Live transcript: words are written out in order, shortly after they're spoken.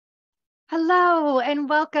Hello and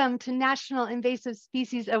welcome to National Invasive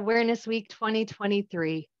Species Awareness Week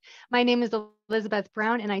 2023. My name is Elizabeth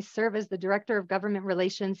Brown and I serve as the Director of Government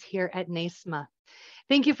Relations here at NISAW.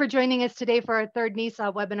 Thank you for joining us today for our third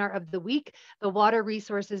NISAW webinar of the week, the Water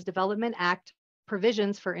Resources Development Act,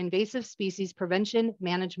 Provisions for Invasive Species Prevention,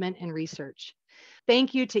 Management, and Research.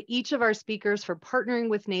 Thank you to each of our speakers for partnering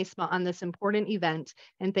with NISAW on this important event,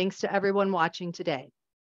 and thanks to everyone watching today.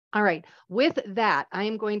 All right, with that, I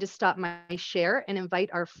am going to stop my share and invite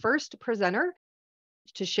our first presenter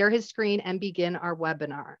to share his screen and begin our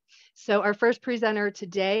webinar. So our first presenter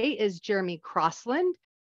today is Jeremy Crossland,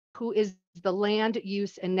 who is the Land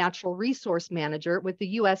Use and Natural Resource Manager with the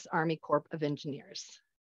U.S. Army Corps of Engineers.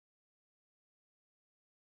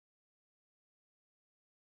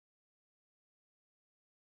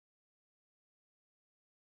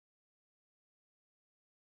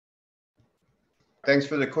 Thanks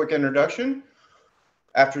for the quick introduction.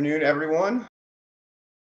 Afternoon, everyone.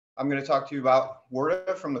 I'm going to talk to you about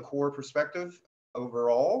WRDA from the Corps perspective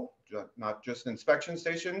overall, not just inspection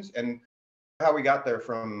stations, and how we got there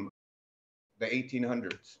from the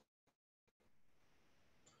 1800s.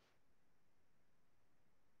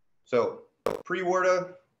 So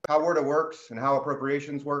pre-WRDA, how WRDA works and how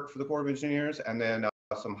appropriations work for the Corps of Engineers, and then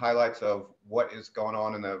some highlights of what is going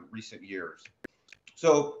on in the recent years.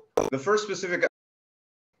 So the first specific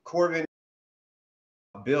Corps of Engineers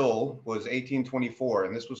bill was 1824,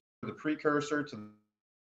 and this was the precursor to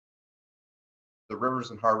the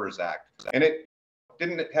Rivers and Harbors Act. And it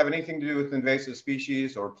didn't have anything to do with invasive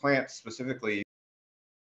species or plants specifically.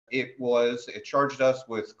 It charged us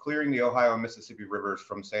with clearing the Ohio and Mississippi rivers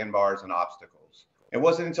from sandbars and obstacles. It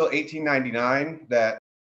wasn't until 1899 that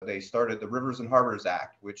they started the Rivers and Harbors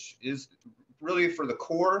Act, which is really for the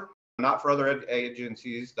Corps, not for other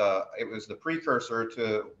agencies. It was the precursor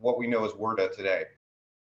to what we know as WRDA today.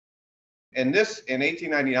 And this, in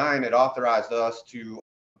 1899, it authorized us to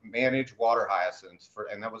manage water hyacinths,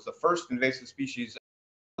 and that was the first invasive species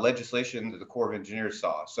legislation that the Corps of Engineers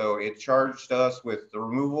saw. So it charged us with the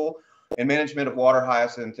removal and management of water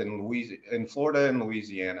hyacinth in Florida and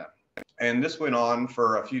Louisiana. And this went on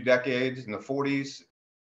for a few decades. In the 40s,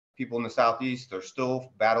 people in the Southeast are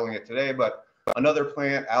still battling it today, but another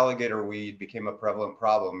plant, alligator weed, became a prevalent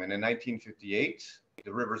problem. And in 1958,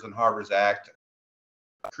 the Rivers and Harbors Act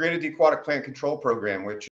created the Aquatic Plant Control Program,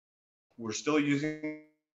 which we're still using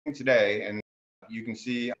today. And you can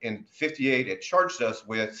see in 58, it charged us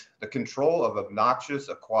with the control of obnoxious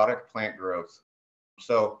aquatic plant growth.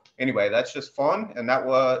 So anyway, that's just fun. And that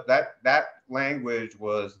language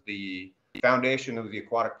was the foundation of the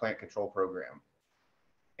Aquatic Plant Control Program.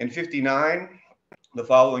 In 59, the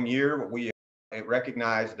following year, it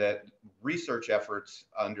recognized that research efforts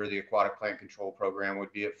under the Aquatic Plant Control Program would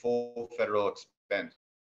be at full federal expense,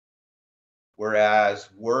 whereas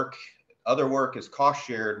other work is cost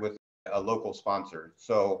shared with a local sponsor.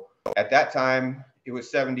 So at that time, it was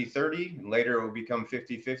 70-30, and later it would become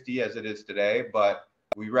 50-50 as it is today. But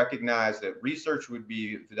we recognized that research would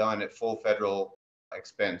be done at full federal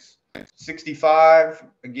expense. 65,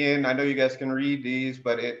 again, I know you guys can read these,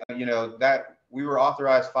 but that we were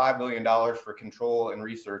authorized $5 billion for control and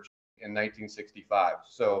research in 1965.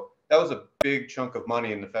 So that was a big chunk of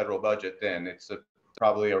money in the federal budget then. It's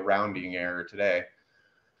probably a rounding error today.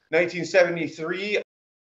 1973,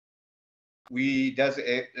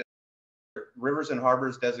 Rivers and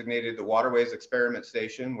Harbors designated the Waterways Experiment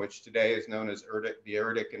Station, which today is known as the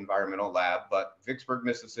WRDA Environmental Lab, but Vicksburg,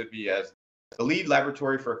 Mississippi, as the lead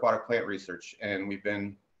laboratory for aquatic plant research. And we've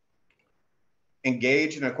been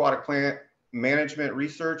engaged in aquatic plant management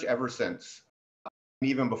research ever since,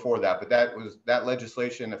 even before that. But that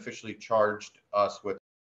legislation officially charged us with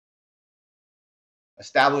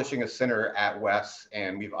establishing a center at WES,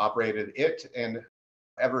 and we've operated it and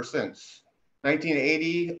ever since.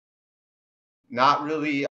 1980, not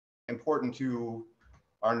really important to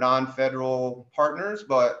our non-federal partners,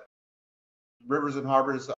 but Rivers and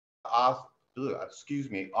Harbors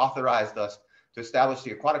authorized us to establish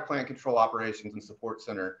the Aquatic Plant Control Operations and Support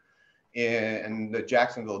Center in the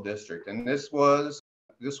Jacksonville district. And this was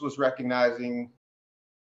recognizing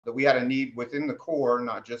that we had a need within the Corps,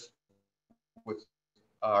 not just with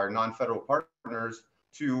our non-federal partners,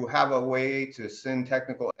 to have a way to send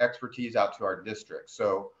technical expertise out to our district.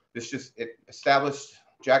 So it established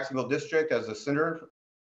Jacksonville district as a center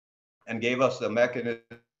and gave us the mechanism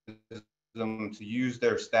to use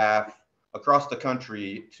their staff across the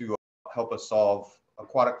country to help us solve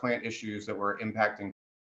aquatic plant issues that were impacting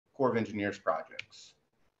Corps of Engineers projects.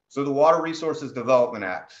 So the Water Resources Development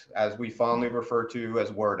Act, as we fondly refer to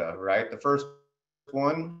as WRDA, right? The first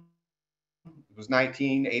one It was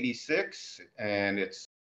 1986, and it's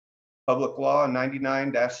Public Law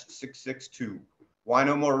 99-662. Why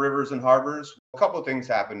no more rivers and harbors? A couple of things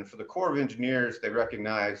happened. For the Corps of Engineers, they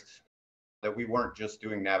recognized that we weren't just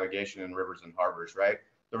doing navigation in rivers and harbors, right?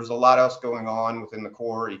 There was a lot else going on within the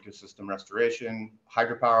Corps: ecosystem restoration,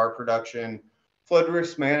 hydropower production, flood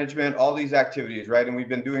risk management, all these activities, right? And we've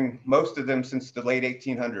been doing most of them since the late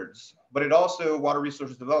 1800s. But it also, Water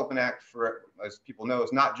Resources Development Act, for, as people know,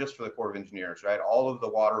 is not just for the Corps of Engineers, right? All of the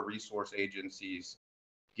water resource agencies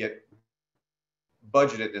get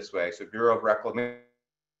budgeted this way. So Bureau of Reclamation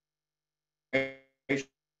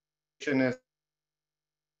is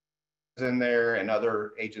in there, and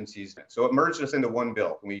other agencies. So it merged us into one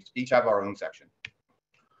bill, and we each have our own section.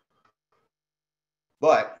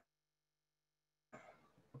 But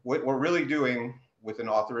what we're really doing with an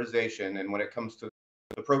authorization, and when it comes to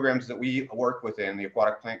the programs that we work within, the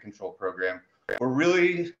Aquatic Plant Control Program, we're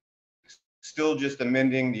really still just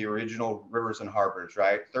amending the original rivers and harbors,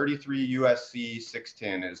 right? 33 USC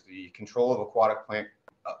 610 is the control of aquatic plant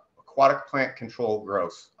control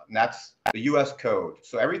growth, and that's the US code.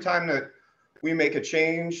 So every time that we make a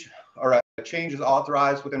change, or a change is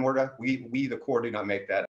authorized within WRDA, we the Corps do not make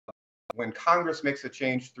that. When Congress makes a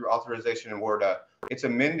change through authorization in WRDA, it's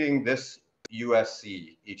amending this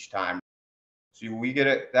USC each time. So we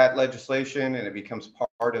get that legislation, and it becomes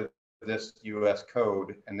part of this US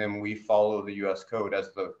code, and then we follow the US code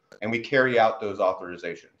and we carry out those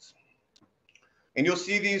authorizations. And you'll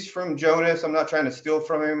see these from Jonas. I'm not trying to steal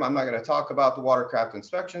from him. I'm not going to talk about the watercraft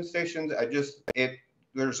inspection stations. The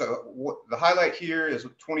highlight here is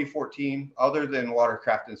 2014, other than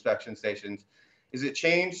watercraft inspection stations, is it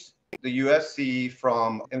changed the USC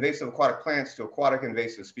from invasive aquatic plants to aquatic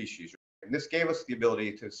invasive species. And this gave us the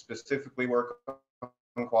ability to specifically work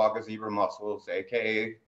on quagga, zebra mussels,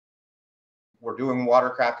 aka we're doing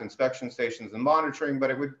watercraft inspection stations and monitoring,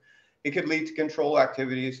 but it could lead to control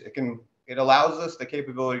activities. It allows us the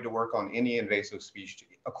capability to work on any invasive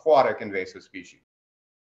species, aquatic invasive species.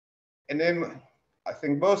 And then I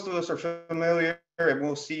think most of us are familiar, and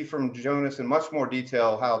we'll see from Jonas in much more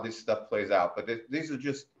detail how this stuff plays out. But these are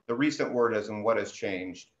just the recent WRDAs and what has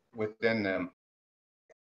changed within them.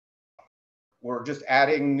 We're just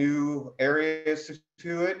adding new areas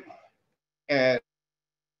to it, and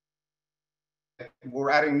we're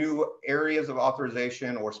adding new areas of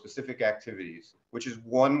authorization or specific activities, which is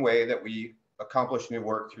one way that we accomplish new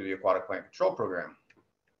work through the Aquatic Plant Control Program.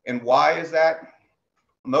 And why is that?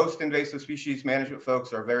 Most invasive species management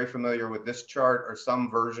folks are very familiar with this chart or some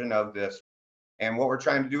version of this. And what we're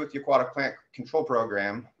trying to do with the Aquatic Plant Control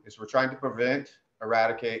Program is we're trying to prevent,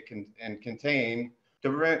 eradicate, and contain to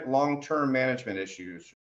prevent long-term management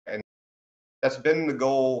issues. And that's been the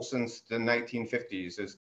goal since the 1950s,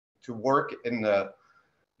 is to work in the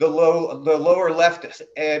lower left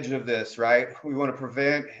edge of this, right? We want to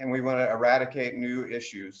prevent and we want to eradicate new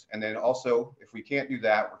issues. And then also, if we can't do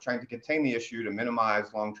that, we're trying to contain the issue to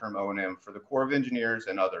minimize long-term O&M for the Corps of Engineers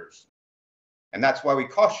and others. And that's why we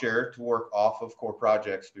cost share to work off of core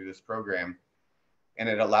projects through this program. And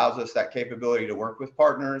it allows us that capability to work with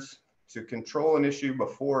partners to control an issue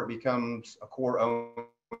before it becomes a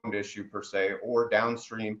Corps-owned issue per se, or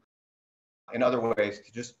downstream in other ways,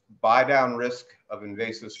 to just buy down risk of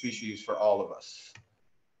invasive species for all of us.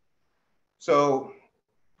 So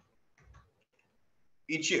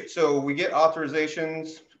each year, so we get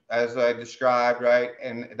authorizations as I described, right?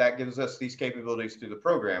 And that gives us these capabilities through the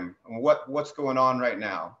program. And what's going on right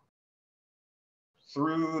now?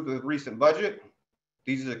 Through the recent budget,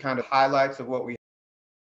 these are the kind of highlights of what we're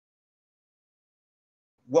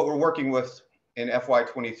working with in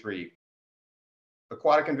FY23.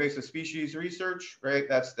 Aquatic invasive species research, right?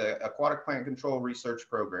 That's the Aquatic Plant Control Research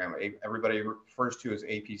Program. Everybody refers to as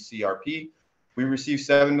APCRP. We received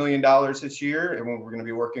 $7 million this year, and we're going to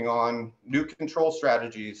be working on new control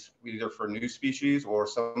strategies, either for new species or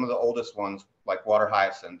some of the oldest ones, like water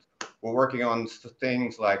hyacinth. We're working on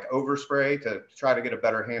things like overspray to try to get a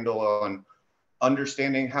better handle on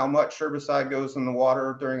understanding how much herbicide goes in the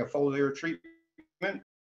water during a foliar treatment.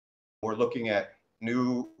 We're looking at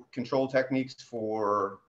new control techniques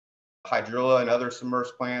for hydrilla and other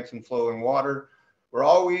submerged plants and flowing water. We're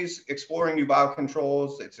always exploring new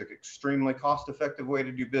biocontrols. It's an extremely cost-effective way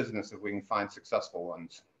to do business if we can find successful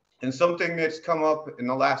ones. And something that's come up in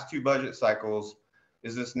the last 2 budget cycles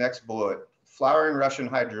is this next bullet, flowering Russian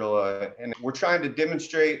hydrilla. And we're trying to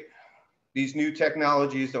demonstrate these new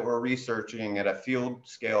technologies that we're researching at a field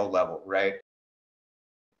scale level, right?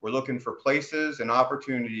 We're looking for places and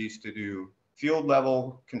opportunities to do field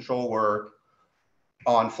level control work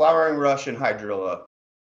on flowering Russian hydrilla.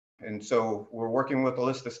 And so we're working with a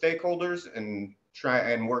list of stakeholders and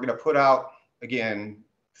we're going to put out, again,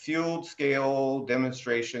 field scale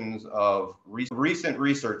demonstrations of recent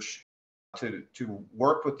research to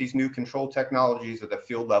work with these new control technologies at the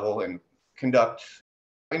field level and conduct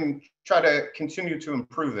and try to continue to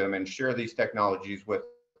improve them and share these technologies with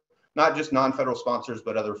not just non-federal sponsors,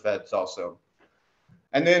 but other feds also.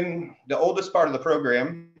 And then the oldest part of the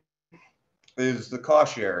program is the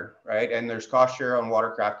cost share, right? And there's cost share on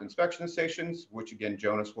watercraft inspection stations, which again,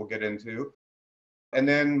 Jonas will get into. And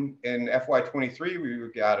then in FY23, we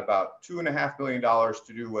got about $2.5 million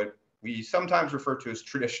to do what we sometimes refer to as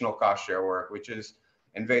traditional cost share work, which is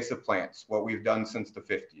invasive plants, what we've done since the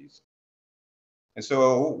 50s. And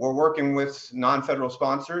so we're working with non-federal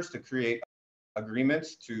sponsors to create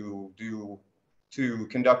agreements to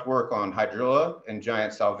conduct work on hydrilla and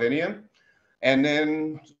giant salvinia. And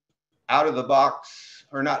then out of the box,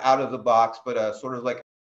 or not out of the box, but sort of like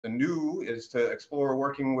the new is to explore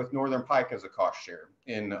working with northern pike as a cost share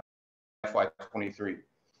in FY23.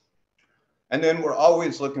 And then we're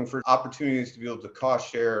always looking for opportunities to be able to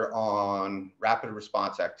cost share on rapid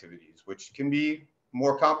response activities, which can be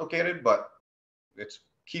more complicated, but it's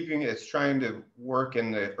trying to work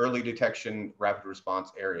in the early detection rapid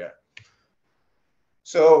response area.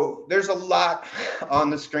 So there's a lot on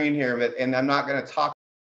the screen here, and I'm not going to talk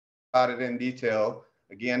about it in detail.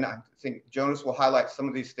 Again, I think Jonas will highlight some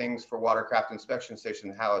of these things for watercraft inspection station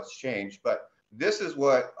and how it's changed, but this is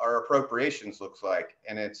what our appropriations looks like,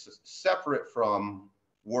 and it's separate from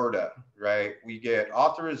WRDA, right? We get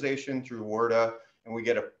authorization through WRDA, and we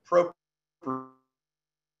get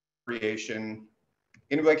appropriation.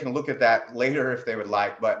 Anybody can look at that later if they would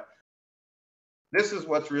like, but this is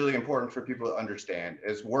what's really important for people to understand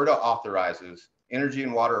is WRDA authorizes, energy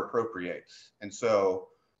and water appropriates. And so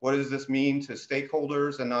what does this mean to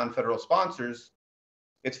stakeholders and non-federal sponsors?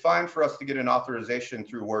 It's fine for us to get an authorization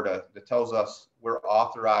through WRDA that tells us we're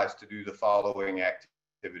authorized to do the following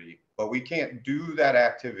activity, but we can't do that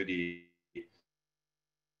activity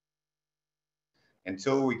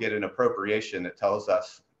until we get an appropriation that tells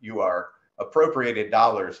us you are appropriated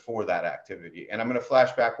dollars for that activity. And I'm going to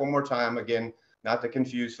flash back one more time, again, not to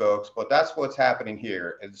confuse folks, but that's what's happening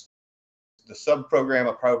here is the sub-program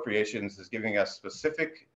appropriations is giving us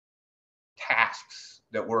specific tasks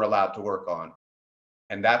that we're allowed to work on.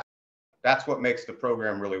 And that's what makes the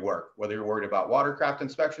program really work, whether you're worried about watercraft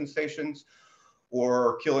inspection stations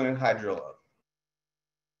or killing in hydrilla.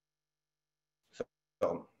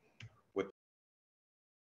 So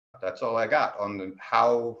that's all I got on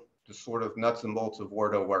how the sort of nuts and bolts of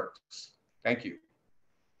WRDA works. Thank you.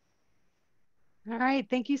 All right,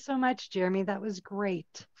 thank you so much, Jeremy. That was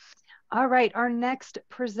great. All right, our next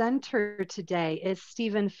presenter today is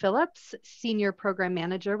Stephen Phillips, Senior Program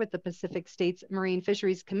Manager with the Pacific States Marine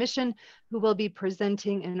Fisheries Commission, who will be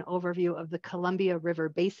presenting an overview of the Columbia River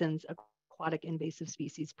Basin's Aquatic Invasive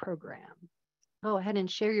Species Program. Go ahead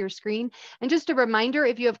and share your screen. And just a reminder,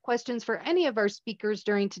 if you have questions for any of our speakers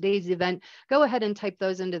during today's event, go ahead and type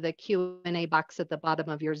those into the Q&A box at the bottom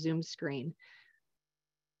of your Zoom screen.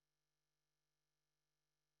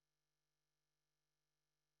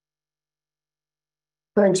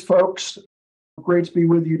 Thanks, folks. Great to be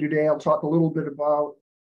with you today. I'll talk a little bit about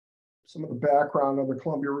some of the background on the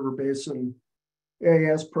Columbia River Basin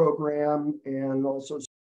AIS program and also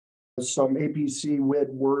some APC WID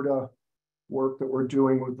WRDA work that we're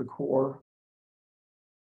doing with the Corps.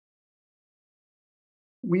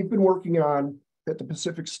 We've been working on, at the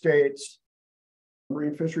Pacific States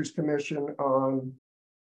Marine Fisheries Commission, on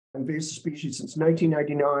invasive species since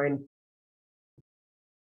 1999.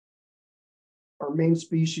 Our main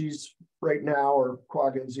species right now are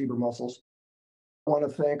quagga and zebra mussels. I want to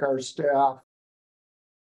thank our staff,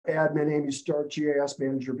 admin Amy Stark, GIS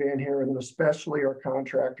manager Van Haren, and especially our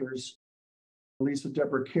contractors, Lisa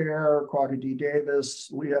Deborah Kerr, Quagga D. Davis,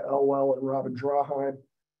 Leah Elwell, and Robin Drawheim.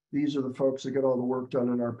 These are the folks that get all the work done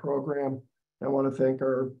in our program. I want to thank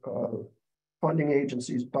our funding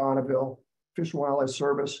agencies, Bonneville, Fish and Wildlife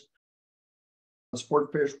Service,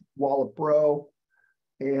 Sportfish, Wallop Bro,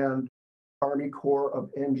 and Army Corps of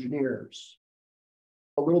Engineers.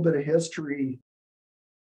 A little bit of history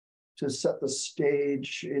to set the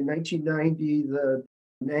stage. In 1990, the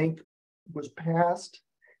NANC was passed,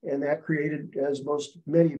 and that created, as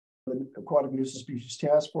many the Aquatic Nuisance Species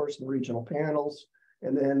Task Force and the regional panels.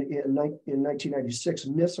 And then in 1996,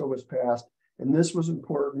 NISAW was passed, and this was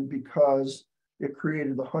important because it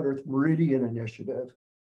created the 100th Meridian Initiative.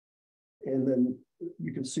 And then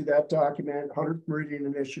you can see that document, 100th Meridian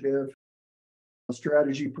Initiative. A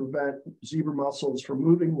strategy to prevent zebra mussels from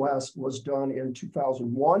moving west was done in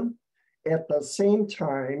 2001. At the same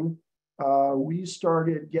time, we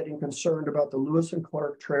started getting concerned about the Lewis and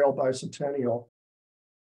Clark Trail Bicentennial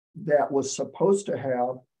that was supposed to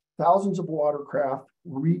have thousands of watercraft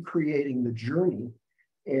recreating the journey.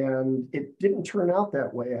 And it didn't turn out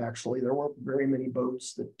that way, actually. There weren't very many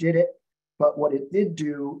boats that did it. But what it did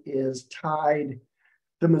do is tied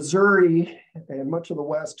the Missouri and much of the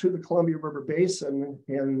West to the Columbia River Basin.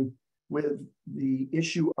 And with the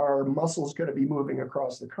issue, are mussels going to be moving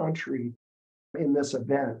across the country in this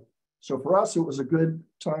event? So for us, it was a good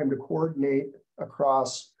time to coordinate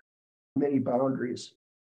across many boundaries.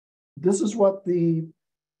 This is what the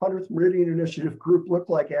 100th Meridian Initiative group looked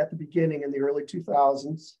like at the beginning in the early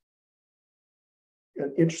 2000s.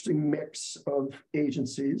 An interesting mix of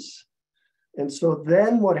agencies. And so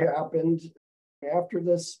then what happened after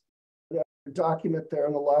this document there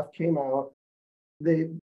on the left came out,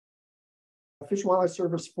 the Fish and Wildlife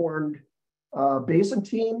Service formed basin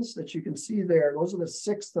teams that you can see there. Those are the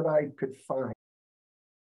 6 that I could find.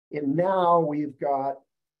 And now we've got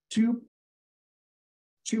two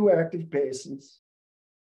active basins.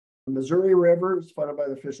 The Missouri River is funded by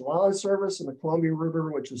the Fish and Wildlife Service, and the Columbia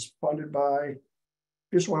River, which is funded by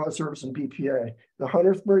Fish and Wildlife Service and BPA. The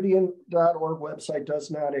 100thmeridian.org website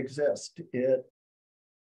does not exist. The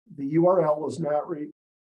URL was not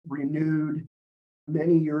renewed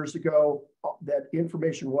many years ago. That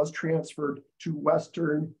information was transferred to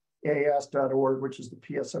westernAS.org, which is the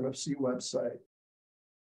PSMFC website.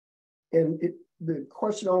 And the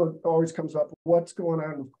question always comes up, what's going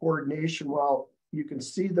on with coordination? Well, you can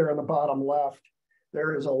see there on the bottom left,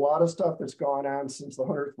 there is a lot of stuff that's gone on since the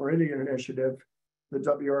 100th Meridian Initiative, the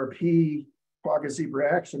WRP, Quagga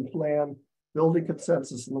Zebra Action Plan, Building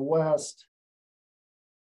Consensus in the West,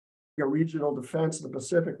 a regional defense in the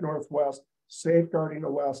Pacific Northwest, Safeguarding the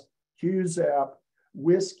West, QZAP,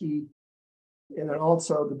 Whiskey, and then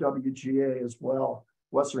also the WGA as well,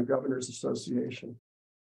 Western Governors Association.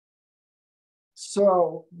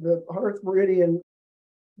 So the 100th Meridian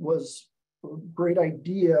was a great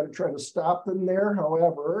idea to try to stop them there.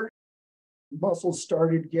 However, mussels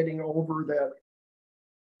started getting over that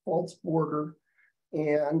false border.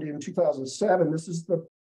 And in 2007, this is the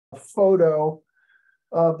photo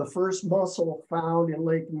of the first mussel found in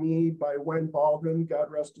Lake Mead by Wen Baldwin, God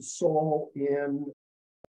rest his soul, in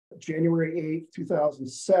January 8th,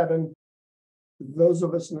 2007. Those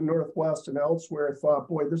of us in the Northwest and elsewhere thought,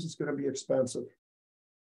 boy, this is going to be expensive.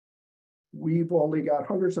 We've only got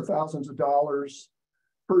hundreds of thousands of dollars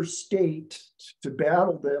per state to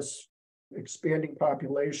battle this expanding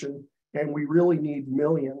population, and we really need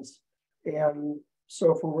millions. And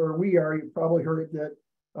so for where we are, you've probably heard that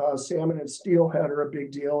salmon and steelhead are a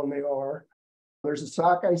big deal, and they are. There's a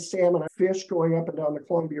sockeye salmon fish going up and down the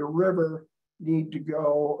Columbia River need to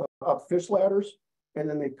go up fish ladders, and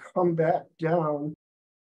then they come back down.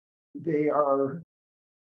 They are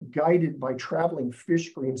guided by traveling fish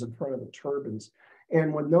screens in front of the turbines.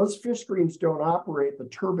 And when those fish screens don't operate, the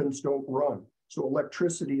turbines don't run. So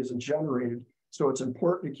electricity isn't generated. So it's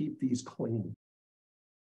important to keep these clean.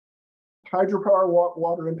 Hydropower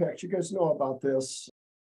water impacts, you guys know about this,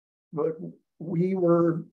 but we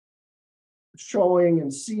were showing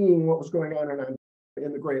and seeing what was going on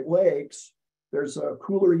in the Great Lakes. There's a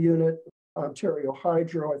cooler unit, Ontario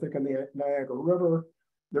Hydro, I think on the Niagara River.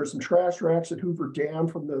 There's some trash racks at Hoover Dam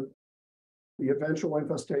from the eventual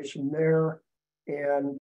infestation there.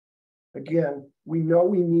 And again, we know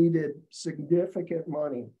we needed significant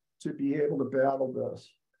money to be able to battle this.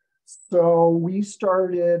 So we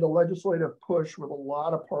started a legislative push with a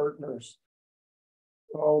lot of partners.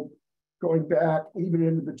 So going back even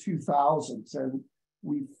into the 2000s, and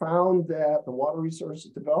we found that the Water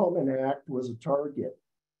Resources Development Act was a target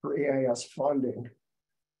for AIS funding.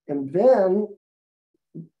 And then,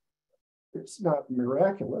 it's not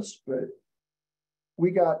miraculous, but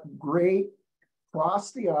we got great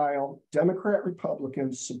across the aisle Democrat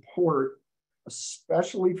Republican support,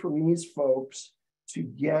 especially from these folks, to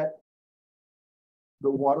get the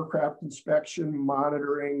watercraft inspection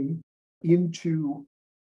monitoring into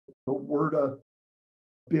the WRDA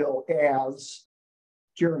bill, as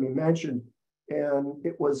Jeremy mentioned. And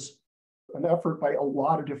it was an effort by a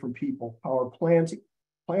lot of different people. Our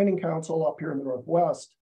Planning Council up here in the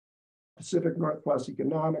Northwest, Pacific Northwest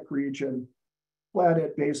Economic Region,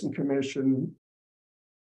 Flathead Basin Commission,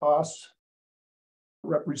 us,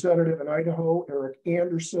 Representative in Idaho, Eric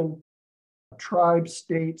Anderson, tribe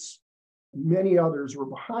states, many others were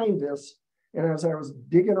behind this. And as I was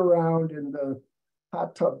digging around in the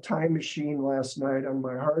hot tub time machine last night on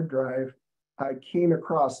my hard drive, I came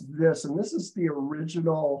across this, and this is the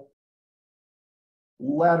original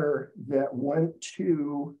letter that went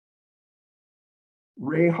to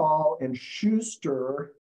Rahal and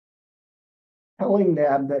Schuster, telling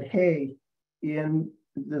them that, hey, in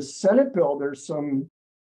the Senate bill, there's some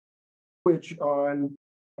language on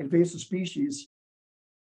invasive species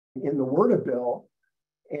in the WRDA bill,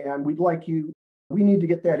 and we need to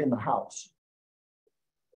get that in the House.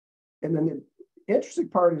 And then the interesting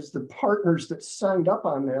part is the partners that signed up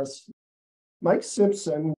on this, Mike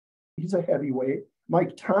Simpson, he's a heavyweight,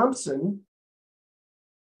 Mike Thompson,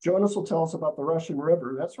 Jonas will tell us about the Russian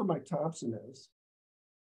River, that's where Mike Thompson is.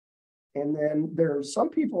 And then there's some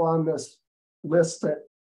people on this list that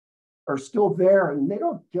are still there and they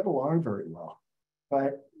don't get along very well.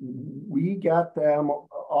 But we got them,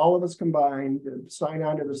 all of us combined, to sign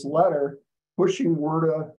on to this letter pushing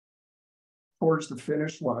WRDA towards the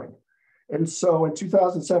finish line. And so in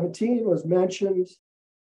 2017, it was mentioned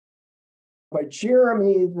by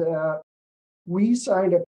Jeremy that we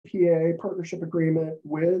signed a PA partnership agreement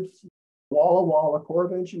with Walla Walla Corps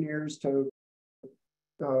of Engineers to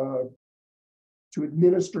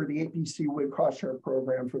administer the APC WID cost share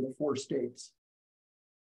program for the 4 states.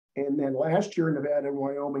 And then last year in Nevada and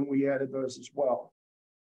Wyoming, we added those as well.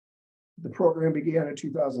 The program began in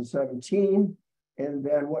 2017. And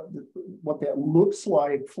then what that looks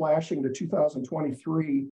like flashing to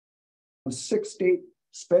 2023, a 6-state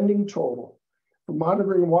spending total for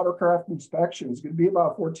monitoring watercraft inspections is going to be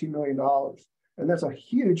about $14 million. And that's a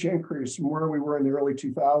huge increase from where we were in the early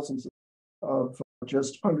 2000s of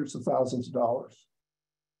just hundreds of thousands of dollars.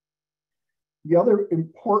 The other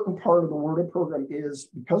important part of the WRDA program is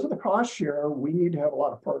because of the cost share, we need to have a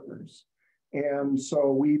lot of partners. And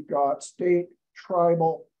so we've got state,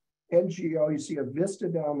 tribal, NGO, you see a Vista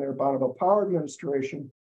down there, Bonneville Power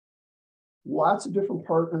Administration, lots of different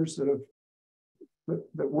partners that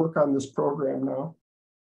work on this program now.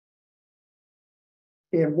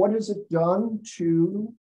 And what has it done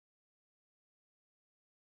to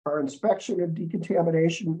our inspection and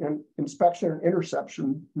decontamination and inspection and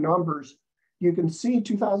interception numbers? You can see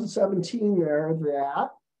 2017 there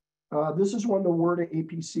that this is when the WRDA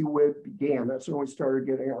APC WID began. That's when we started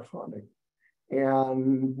getting our funding.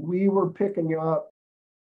 And we were picking up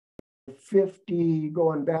 50,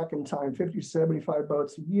 going back in time, 50 to 75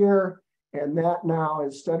 boats a year. And that now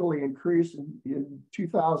has steadily increased. In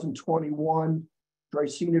 2021,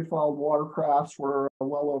 Dreissenid fouled watercrafts were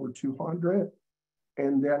well over 200.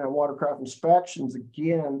 And then on watercraft inspections,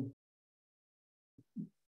 again,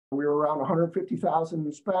 we were around 150,000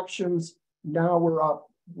 inspections. Now we're up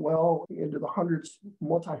well into the hundreds,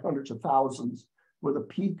 multi-hundreds of thousands, with a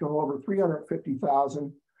peak of over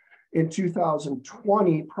 350,000 in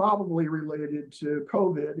 2020, probably related to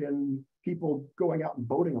COVID and people going out and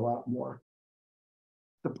boating a lot more.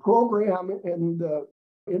 The program and the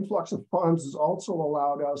influx of funds has also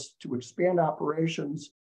allowed us to expand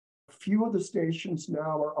operations. A few of the stations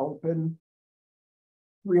now are open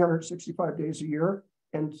 365 days a year,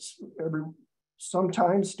 and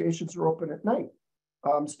sometimes stations are open at night.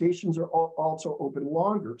 Stations are also open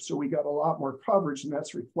longer, so we got a lot more coverage, and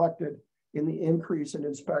that's reflected in the increase in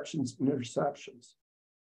inspections and interceptions.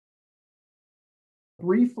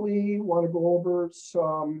 Briefly, want to go over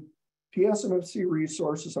some PSMFC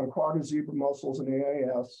resources on quagga, zebra mussels, and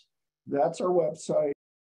AIS. That's our website.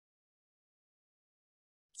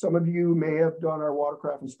 Some of you may have done our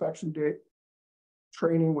watercraft inspection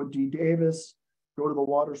training with D. Davis. Go to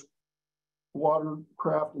the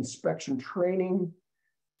watercraft inspection training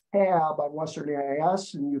tab on Western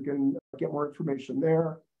AIS, and you can get more information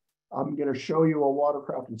there. I'm going to show you a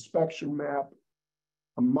watercraft inspection map,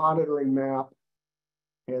 a monitoring map,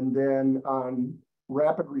 and then on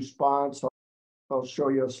rapid response, I'll show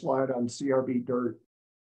you a slide on CRB dirt.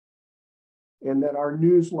 And then our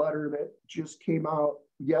newsletter that just came out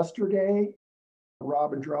yesterday,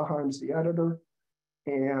 Robin Draheim's the editor,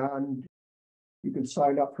 and you can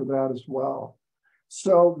sign up for that as well.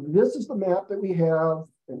 So this is the map that we have,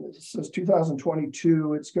 and this says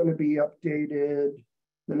 2022. It's going to be updated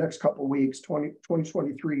the next couple of weeks.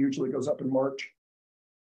 2023 usually goes up in March.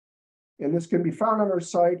 And this can be found on our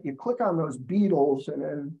site. You click on those beetles, and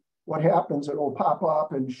then what happens, it'll pop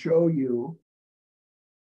up and show you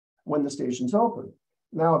when the station's open.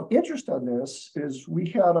 Now, of interest on this is we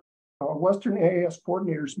had a Western AIS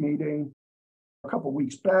coordinators meeting a couple of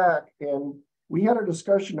weeks back, and we had a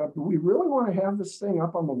discussion of, do we really want to have this thing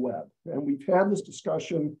up on the web? And we've had this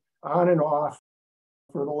discussion on and off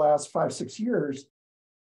for the last 5-6 years,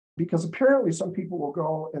 because apparently some people will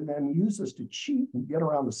go and then use this to cheat and get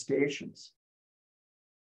around the stations,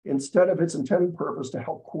 instead of its intended purpose to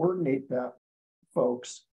help coordinate that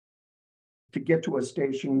folks to get to a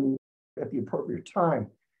station at the appropriate time.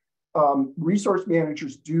 Resource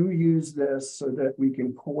managers do use this so that we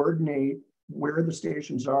can coordinate where the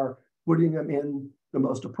stations are, putting them in the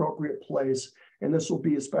most appropriate place. And this will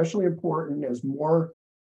be especially important as more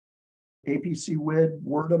APC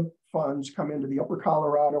WRDA funds come into the upper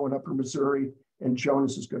Colorado and upper Missouri, and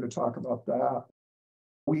Jonas is going to talk about that.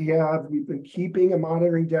 We've been keeping a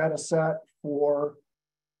monitoring data set for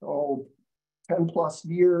 10 plus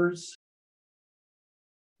years.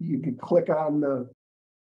 You can click on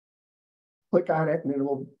it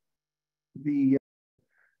and the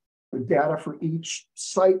data for each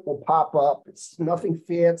site will pop up. It's nothing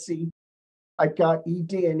fancy. I've got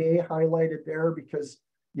eDNA highlighted there because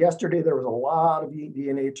yesterday there was a lot of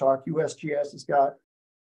eDNA talk. USGS has got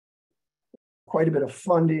quite a bit of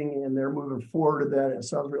funding and they're moving forward to that. It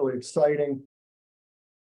sounds really exciting.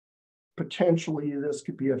 Potentially this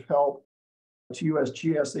could be of help to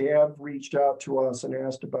USGS. They have reached out to us and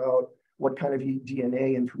asked about what kind of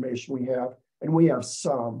eDNA information we have, and we have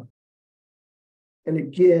some. And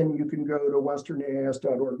again, you can go to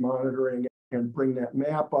westernas.org monitoring and bring that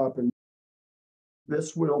map up, and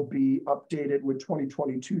this will be updated with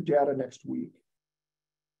 2022 data next week.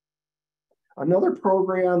 Another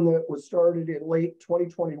program that was started in late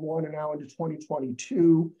 2021 and now into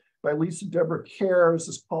 2022 by Lisa Deborah Cares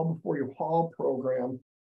is called Before You Haul program.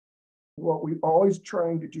 What we're always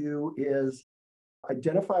trying to do is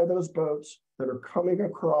identify those boats that are coming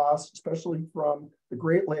across, especially from the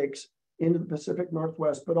Great Lakes into the Pacific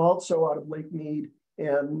Northwest, but also out of Lake Mead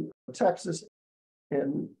and Texas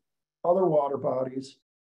and other water bodies.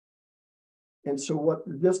 And so what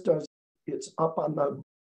this does, it's up on the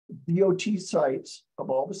DOT sites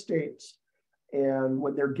of all the states. And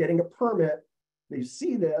when they're getting a permit, they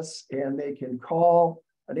see this and they can call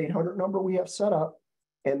an 800 number we have set up.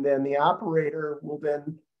 And then the operator will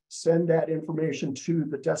then send that information to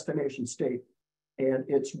the destination state. And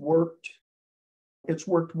it's worked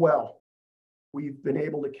well. We've been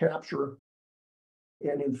able to capture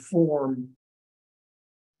and inform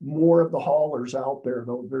more of the haulers out there,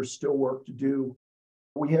 though there's still work to do.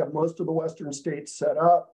 We have most of the western states set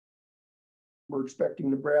up. We're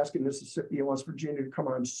expecting Nebraska, Mississippi, and West Virginia to come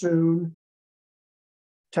on soon.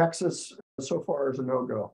 Texas, so far, is a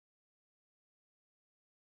no-go.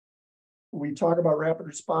 We talk about rapid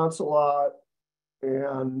response a lot,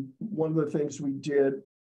 and one of the things we did,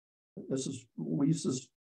 this is Lisa's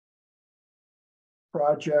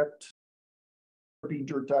project,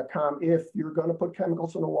 bdirt.com. If you're going to put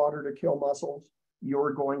chemicals in the water to kill mussels,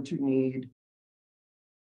 you're going to need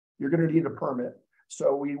a permit.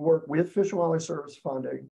 So we work with Fish and Wildlife Service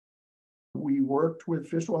funding. We worked with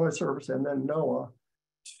Fish and Wildlife Service and then NOAA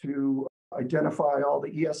to identify all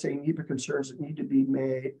the ESA NEPA concerns that need to be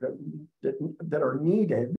made, that are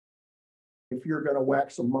needed if you're going to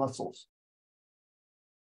whack some mussels.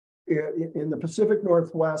 In the Pacific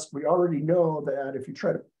Northwest, we already know that if you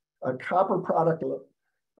try a copper product,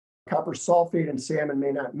 copper sulfate and salmon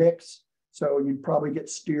may not mix, so you'd probably get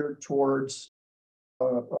steered towards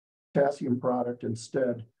a potassium product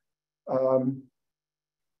instead.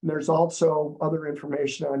 There's also other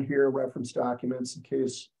information on here, reference documents in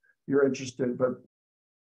case you're interested, but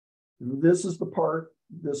this is the part,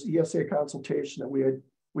 this ESA consultation that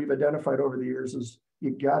we've identified over the years is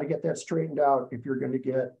you got to get that straightened out if you're going to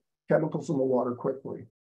get chemicals in the water quickly.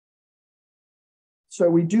 So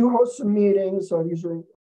we do host some meetings. So these are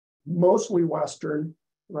mostly Western.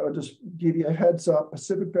 I'll just give you a heads up.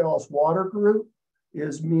 Pacific Ballast Water Group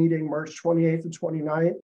is meeting March 28th and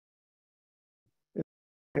 29th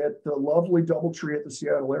at the lovely Doubletree at the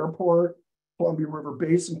Seattle Airport. Columbia River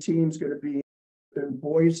Basin team is going to be in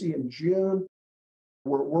Boise in June.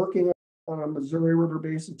 We're working on a Missouri River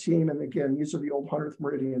Basin team. And again, these are the old 100th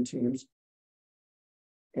Meridian teams.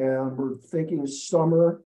 And we're thinking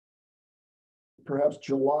summer, perhaps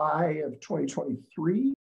July of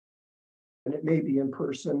 2023. And it may be in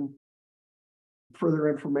person. Further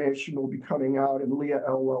information will be coming out, and Leah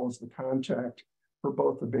Elwell is the contact for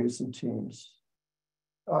both the basin teams.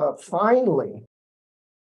 Finally,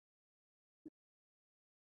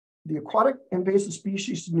 the aquatic invasive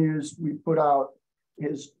species news we put out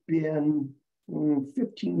has been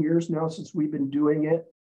 15 years now since we've been doing it.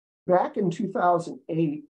 Back in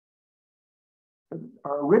 2008,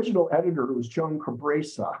 our original editor was Joan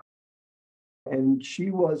Cabresa, and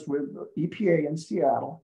she was with EPA in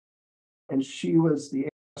Seattle, and she was the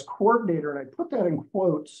coordinator, and I put that in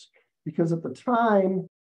quotes because at the time,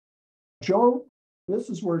 Joan, this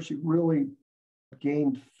is where she really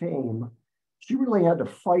gained fame. She really had to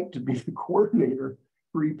fight to be the coordinator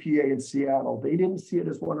for EPA in Seattle. They didn't see it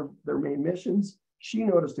as one of their main missions. She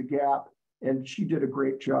noticed a gap and she did a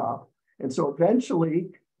great job. And so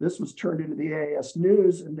eventually This was turned into the AIS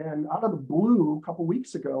News. And then out of the blue, a couple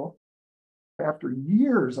weeks ago, after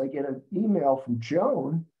years, I get an email from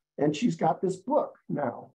Joan, and she's got this book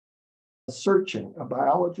now, Searching, a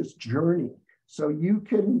Biologist's Journey. So you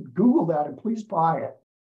can Google that and please buy it.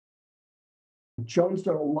 Joan's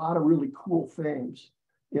done a lot of really cool things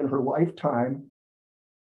in her lifetime.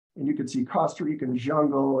 And you can see Costa Rican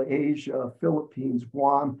jungle, Asia, Philippines,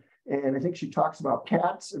 Guam. And I think she talks about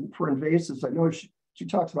cats, and for invasives, I know she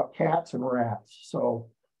talks about cats and rats. So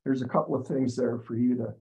there's a couple of things there for you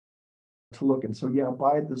to look at. So yeah,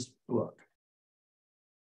 buy this book.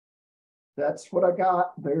 That's what I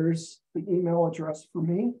got. There's the email address for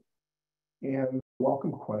me. And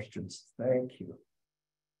welcome questions. Thank you.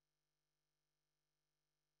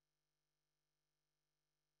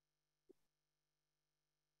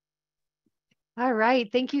 All right.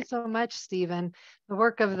 Thank you so much, Stephen. The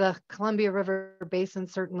work of the Columbia River Basin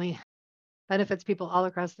certainly benefits people all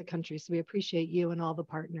across the country. So we appreciate you and all the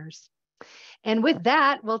partners. And with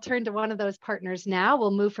that, we'll turn to one of those partners now.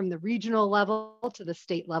 We'll move from the regional level to the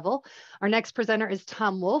state level. Our next presenter is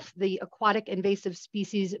Tom Wolf, the Aquatic Invasive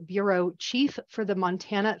Species Bureau Chief for the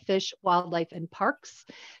Montana Fish, Wildlife, and Parks.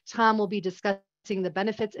 Tom will be discussing the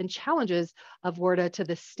benefits and challenges of WRDA to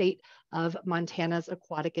the state of Montana's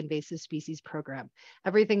Aquatic Invasive Species Program.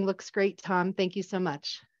 Everything looks great, Tom. Thank you so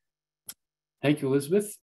much. Thank you,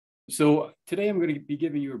 Elizabeth. So today I'm going to be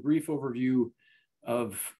giving you a brief overview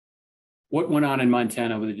of what went on in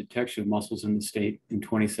Montana with the detection of mussels in the state in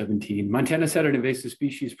 2017. Montana's had an invasive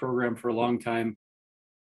species program for a long time,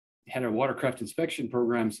 had a watercraft inspection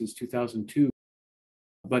program since 2002,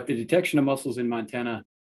 but the detection of mussels in Montana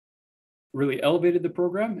really elevated the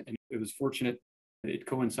program, and it was fortunate that it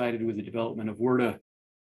coincided with the development of WRDA,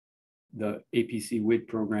 the APC WID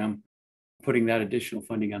program, putting that additional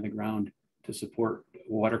funding on the ground to support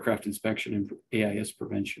watercraft inspection and AIS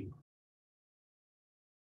prevention.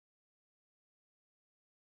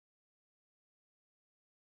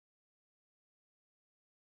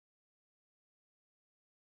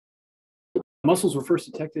 Mussels were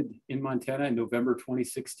first detected in Montana in November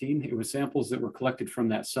 2016. It was samples that were collected from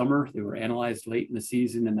that summer. They were analyzed late in the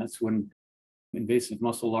season, and that's when invasive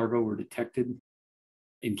mussel larvae were detected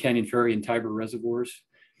in Canyon Ferry and Tiber reservoirs.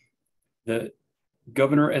 The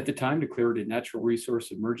governor at the time declared a natural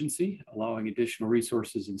resource emergency, allowing additional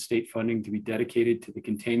resources and state funding to be dedicated to the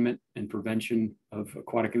containment and prevention of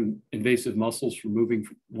aquatic invasive mussels from moving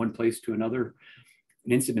from one place to another.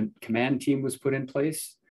 An incident command team was put in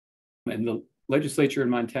place, and the legislature in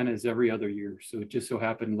Montana is every other year. So it just so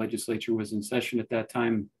happened legislature was in session at that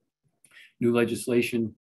time. New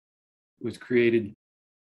legislation was created,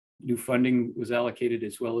 new funding was allocated,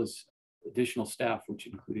 as well as additional staff, which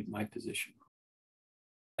included my position.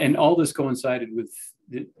 And all this coincided with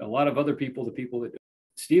a lot of other people, the people that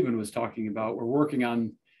Stephen was talking about, were working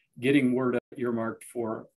on getting WRDA earmarked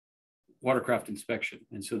for watercraft inspection.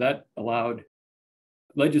 And so that allowed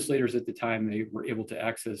legislators at the time, they were able to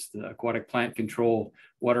access the aquatic plant control,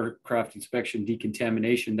 watercraft inspection,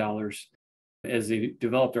 decontamination dollars as they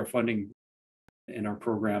developed our funding and our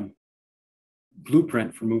program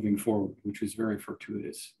blueprint for moving forward, which was very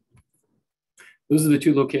fortuitous. Those are the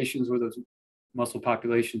two locations where those mussel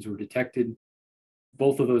populations were detected.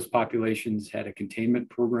 Both of those populations had a containment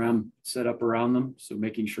program set up around them, so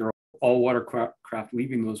making sure all watercraft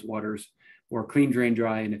leaving those waters were clean, drain,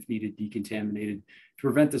 dry, and if needed, decontaminated to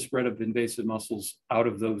prevent the spread of invasive mussels out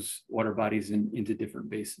of those water bodies and into different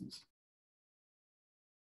basins.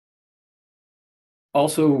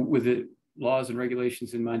 Also, with the laws and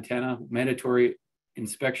regulations in Montana, mandatory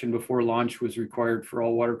inspection before launch was required for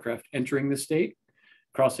all watercraft entering the state,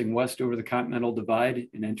 crossing west over the Continental Divide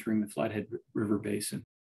and entering the Flathead River Basin,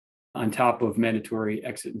 on top of mandatory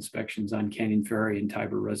exit inspections on Canyon Ferry and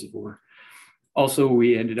Tiber Reservoir. Also,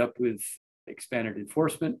 we ended up with expanded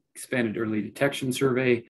enforcement, expanded early detection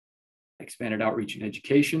survey, expanded outreach and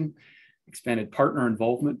education, expanded partner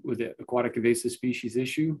involvement with the aquatic invasive species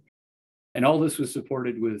issue. And all this was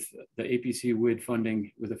supported with the APC WID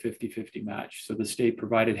funding with a 50-50 match. So the state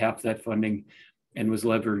provided half that funding and was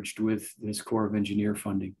leveraged with this Corps of Engineer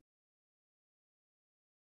funding.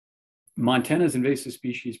 Montana's invasive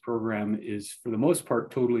species program is, for the most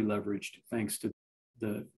part, totally leveraged thanks to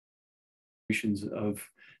the contributions of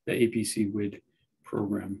the APC WID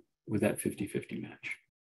program with that 50-50 match.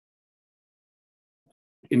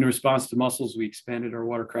 In response to mussels, we expanded our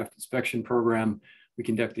watercraft inspection program. We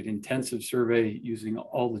conducted intensive survey using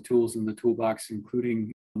all the tools in the toolbox,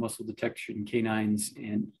 including mussel detection, canines,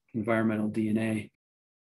 and environmental DNA.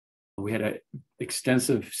 We had an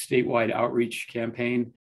extensive statewide outreach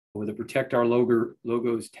campaign with the Protect Our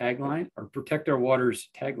Logos tagline, or Protect Our Waters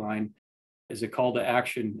tagline, as a call to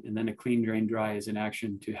action, and then a clean, drain, dry as an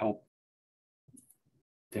action to help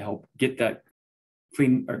get that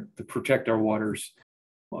clean, or to protect our waters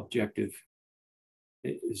objective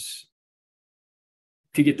is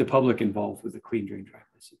to get the public involved with the clean, drain, dry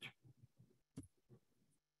message.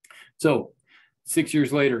 So 6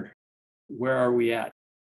 years later, where are we at?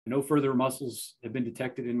 No further mussels have been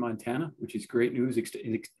detected in Montana, which is great news.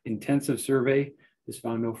 Intensive survey has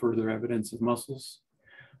found no further evidence of mussels.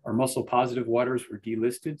 Our mussel positive waters were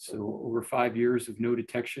delisted. So over 5 years of no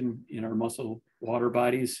detection in our mussel water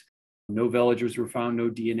bodies, no veligers were found, no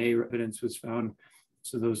DNA evidence was found.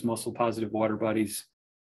 So those mussel positive water bodies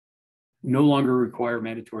no longer require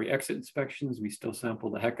mandatory exit inspections. We still sample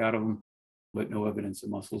the heck out of them, but no evidence of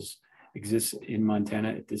mussels exists in Montana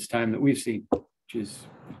at this time that we've seen, which is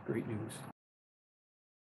great news.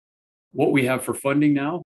 What we have for funding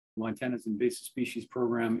now, Montana's invasive species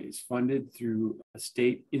program is funded through a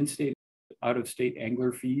state, in-state, out-of-state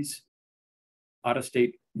angler fees,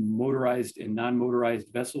 out-of-state motorized and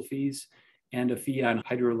non-motorized vessel fees, and a fee on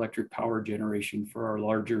hydroelectric power generation for our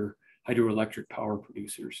larger hydroelectric power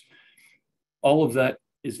producers. All of that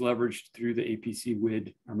is leveraged through the APC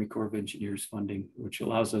WID, Army Corps of Engineers funding, which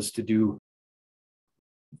allows us to do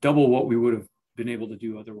double what we would have been able to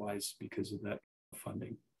do otherwise because of that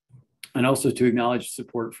funding. And also to acknowledge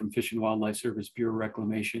support from Fish and Wildlife Service, Bureau of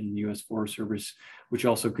Reclamation, and U.S. Forest Service, which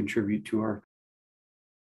also contribute to our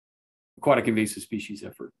aquatic invasive species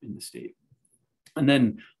effort in the state. And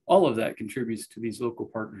then all of that contributes to these local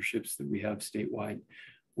partnerships that we have statewide,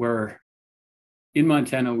 where in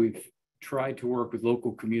Montana, we've tried to work with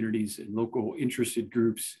local communities and local interested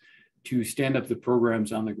groups to stand up the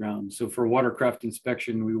programs on the ground. So for watercraft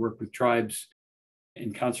inspection, we work with tribes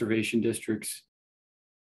and conservation districts,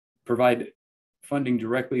 provide funding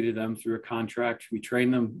directly to them through a contract. We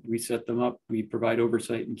train them, we set them up, we provide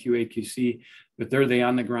oversight in QA/QC, but they're the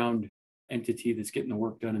on-the-ground entity that's getting the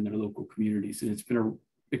work done in their local communities. And it's been an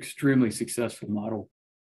extremely successful model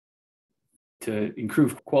to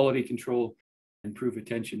improve quality control, improve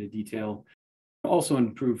attention to detail, also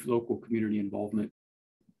improve local community involvement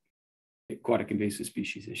in aquatic invasive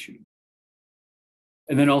species issue.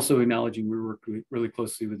 And then also acknowledging we work really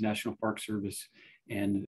closely with National Park Service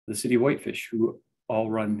and the City of Whitefish, who all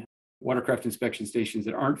run watercraft inspection stations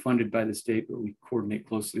that aren't funded by the state, but we coordinate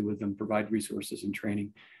closely with them, provide resources and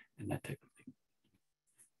training and that type of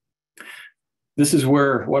thing. This is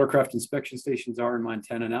where watercraft inspection stations are in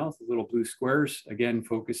Montana now, the little blue squares, again,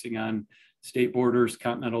 focusing on state borders,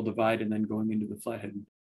 continental divide, and then going into the Flathead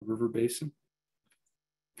River Basin.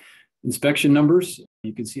 Inspection numbers,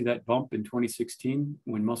 you can see that bump in 2016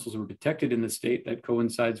 when mussels were detected in the state. That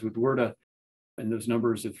coincides with WRDA, and those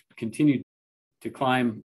numbers have continued to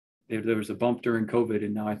climb. There was a bump during COVID,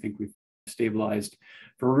 and now I think we've stabilized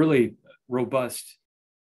for a really robust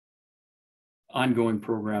ongoing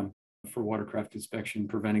program for watercraft inspection,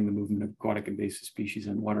 preventing the movement of aquatic invasive species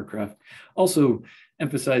on watercraft. Also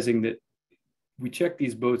emphasizing that we check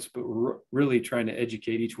these boats, but we're really trying to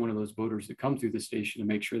educate each one of those boaters that come through the station to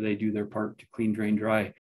make sure they do their part to clean, drain,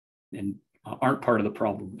 dry, and aren't part of the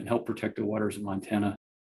problem and help protect the waters of Montana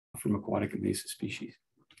from aquatic invasive species.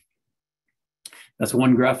 That's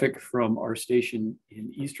one graphic from our station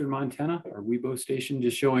in eastern Montana, our Webo station,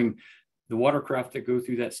 just showing the watercraft that go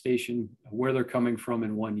through that station, where they're coming from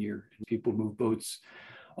in 1 year. And people move boats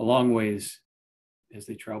a long ways as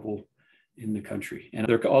they travel in the country. And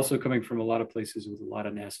they're also coming from a lot of places with a lot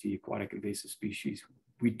of nasty aquatic invasive species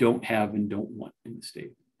we don't have and don't want in the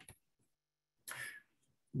state.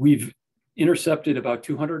 We've intercepted about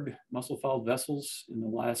 200 mussel-fouled vessels in the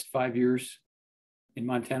last 5 years in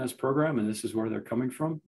Montana's program, and this is where they're coming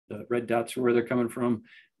from. The red dots are where they're coming from,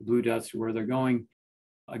 the blue dots are where they're going.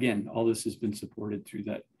 Again, all this has been supported through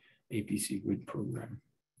that APC WID program.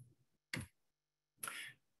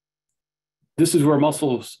 This is where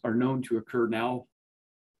mussels are known to occur now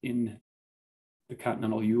in the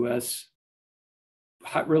continental US,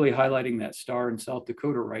 really highlighting that star in South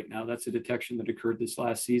Dakota right now. That's a detection that occurred this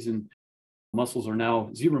last season.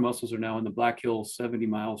 Zebra mussels are now in the Black Hills, 70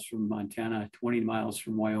 miles from Montana, 20 miles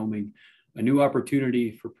from Wyoming. A new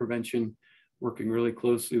opportunity for prevention, working really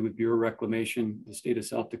closely with Bureau of Reclamation, the state of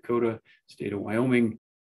South Dakota, state of Wyoming,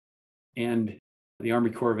 and the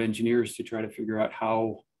Army Corps of Engineers to try to figure out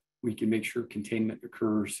how we can make sure containment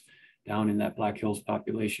occurs down in that Black Hills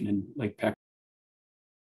population in Lake Peck.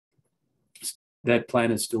 That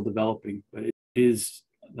plan is still developing, but it is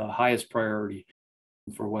the highest priority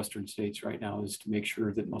for Western states right now, is to make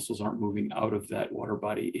sure that mussels aren't moving out of that water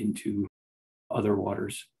body into other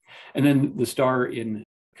waters. And then the star in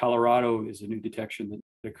Colorado is a new detection that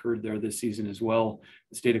occurred there this season as well.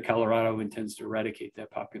 The state of Colorado intends to eradicate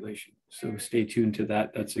that population. So stay tuned to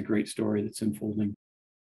that. That's a great story that's unfolding,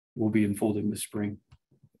 will be unfolding this spring.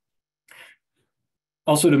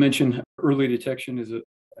 Also to mention, early detection is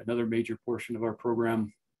another major portion of our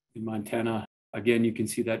program in Montana. Again, you can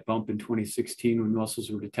see that bump in 2016 when mussels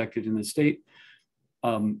were detected in the state.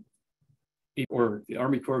 Or the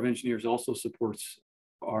Army Corps of Engineers also supports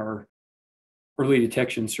our early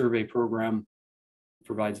detection survey program,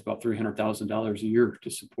 provides about $300,000 a year to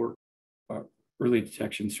support early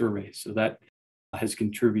detection survey. So that has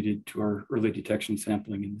contributed to our early detection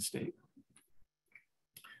sampling in the state.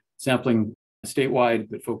 Sampling statewide,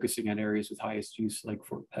 but focusing on areas with highest use like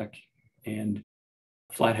Fort Peck and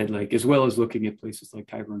Flathead Lake, as well as looking at places like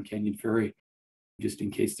Tyburn Canyon Ferry, just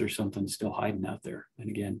in case there's something still hiding out there. And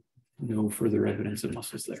again, no further evidence of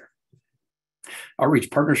mussels there.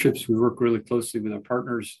 Outreach partnerships, we work really closely with our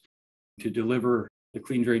partners to deliver the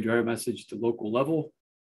clean, dry, dry message to local level,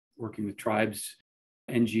 working with tribes,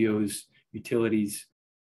 NGOs, utilities.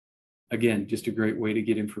 Again, just a great way to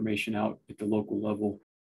get information out at the local level,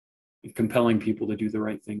 compelling people to do the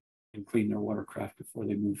right thing and clean their watercraft before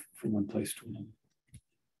they move from one place to another.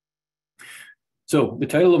 So the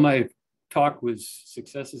title of my talk was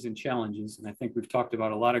Successes and Challenges, and I think we've talked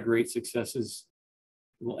about a lot of great successes.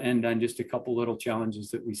 We'll end on just a couple little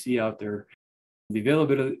challenges that we see out there. The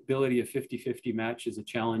availability of 50-50 match is a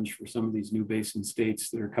challenge for some of these new basin states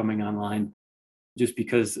that are coming online, just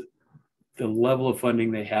because the level of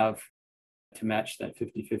funding they have to match that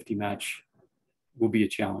 50-50 match will be a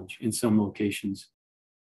challenge in some locations,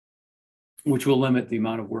 which will limit the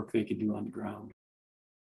amount of work they can do on the ground.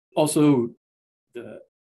 Also,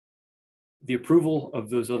 the approval of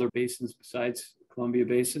those other basins besides Columbia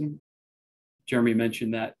Basin, Jeremy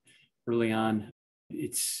mentioned that early on.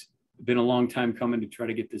 It's been a long time coming to try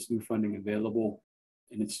to get this new funding available,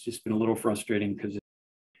 and it's just been a little frustrating because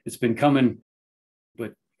it's been coming,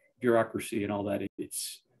 but bureaucracy and all that,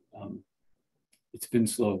 it's been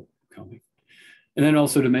slow coming. And then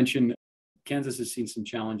also to mention, Kansas has seen some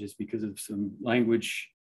challenges because of some language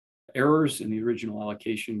errors in the original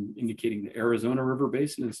allocation indicating the Arizona River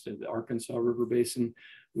Basin instead of the Arkansas River Basin,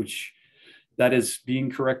 which that is being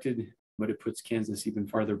corrected, but it puts Kansas even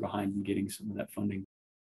farther behind in getting some of that funding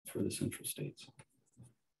for the central states.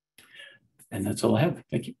 And that's all I have.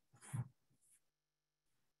 Thank you.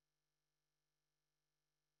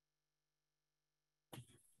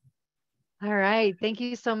 All right. Thank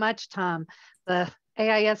you so much, Tom. The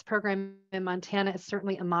AIS program in Montana is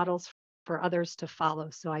certainly a model for others to follow.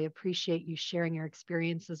 So I appreciate you sharing your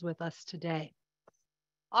experiences with us today.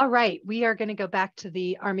 All right, we are going to go back to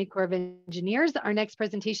the Army Corps of Engineers. Our next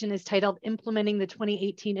presentation is titled Implementing the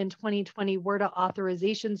 2018 and 2020 WRDA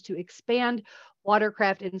Authorizations to Expand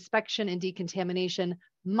Watercraft Inspection and Decontamination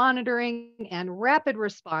Monitoring and Rapid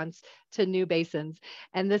Response to New Basins.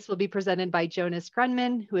 And this will be presented by Jonas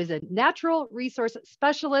Grunman, who is a Natural Resource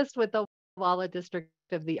Specialist with the Walla District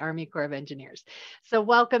of the Army Corps of Engineers. So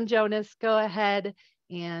welcome, Jonas. Go ahead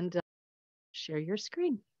and share your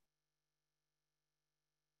screen.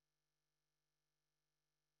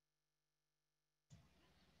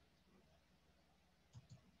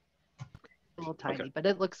 A little tiny, okay, but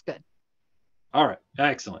it looks good. All right,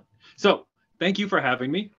 excellent. So thank you for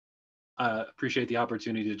having me. I appreciate the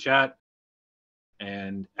opportunity to chat.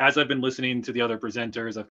 And as I've been listening to the other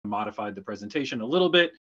presenters, I've modified the presentation a little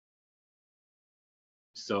bit.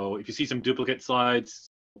 So if you see some duplicate slides,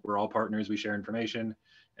 we're all partners, we share information.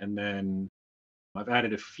 And then I've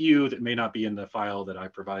added a few that may not be in the file that I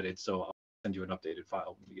provided. So I'll send you an updated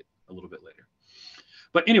file when we get a little bit later.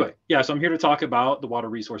 But anyway, yeah, so I'm here to talk about the Water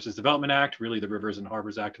Resources Development Act, really the Rivers and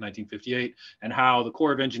Harbors Act of 1958, and how the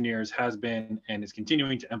Corps of Engineers has been and is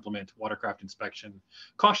continuing to implement watercraft inspection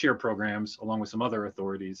cost share programs along with some other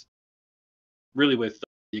authorities, really with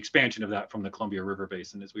the expansion of that from the Columbia River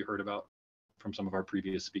Basin, as we heard about from some of our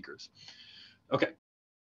previous speakers. Okay.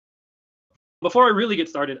 Before I really get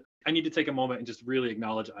started, I need to take a moment and just really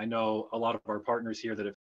acknowledge, I know a lot of our partners here that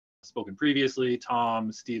have spoken previously,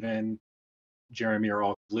 Tom, Stephen, Jeremy are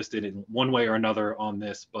all listed in one way or another on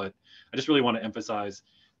this, but I just really want to emphasize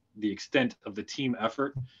the extent of the team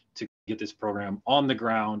effort to get this program on the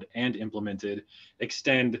ground and implemented.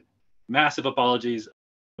 Extend massive apologies.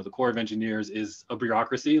 The Corps of Engineers is a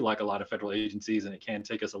bureaucracy like a lot of federal agencies, and it can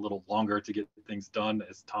take us a little longer to get things done,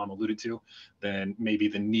 as Tom alluded to, than maybe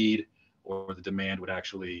the need or the demand would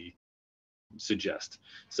actually suggest.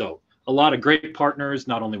 So a lot of great partners,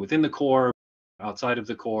 not only within the Corps, outside of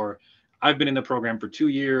the Corps. I've been in the program for 2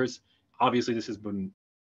 years. Obviously, this has been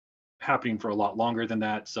happening for a lot longer than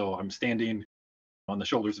that. So I'm standing on the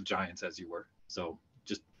shoulders of giants as you were. So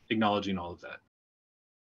just acknowledging all of that.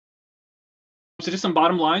 So just some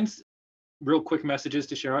bottom lines, real quick messages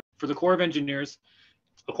to share. For the Corps of Engineers,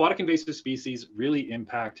 aquatic invasive species really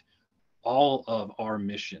impact all of our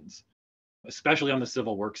missions, especially on the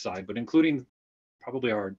civil works side, but including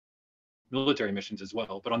probably our military missions as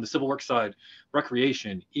well. But on the civil works side,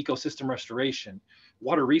 recreation, ecosystem restoration,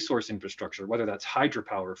 water resource infrastructure, whether that's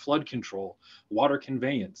hydropower, flood control, water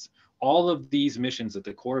conveyance, all of these missions that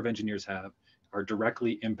the Corps of Engineers have are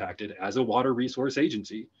directly impacted as a water resource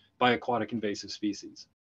agency by aquatic invasive species.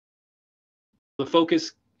 The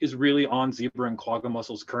focus is really on zebra and quagga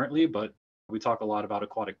mussels currently, but we talk a lot about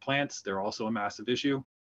aquatic plants. They're also a massive issue.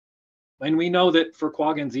 And we know that for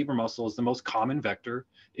quagga and zebra mussels, the most common vector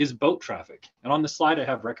is boat traffic. And on the slide, I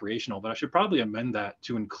have recreational, but I should probably amend that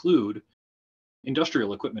to include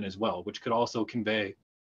industrial equipment as well, which could also convey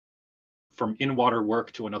from in-water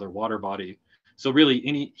work to another water body. So really,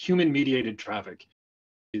 any human-mediated traffic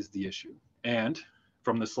is the issue. And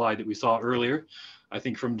from the slide that we saw earlier, I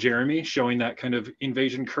think from Jeremy showing that kind of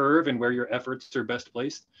invasion curve and where your efforts are best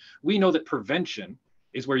placed, we know that prevention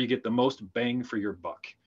is where you get the most bang for your buck.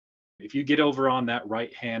 If you get over on that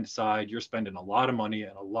right-hand side, you're spending a lot of money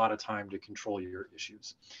and a lot of time to control your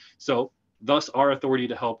issues. So thus our authority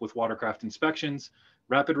to help with watercraft inspections,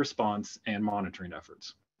 rapid response, and monitoring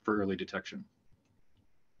efforts for early detection.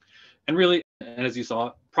 And really, as you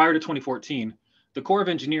saw, prior to 2014, the Corps of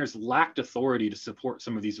Engineers lacked authority to support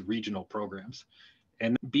some of these regional programs.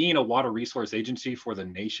 And being a water resource agency for the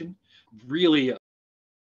nation really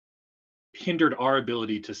hindered our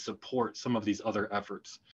ability to support some of these other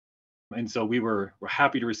efforts. And so we're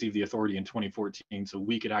happy to receive the authority in 2014 so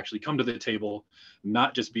we could actually come to the table,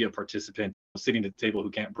 not just be a participant sitting at the table who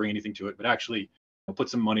can't bring anything to it, but actually put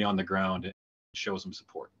some money on the ground and show some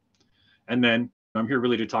support. And then I'm here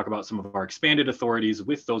really to talk about some of our expanded authorities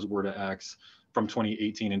with those WRDA acts from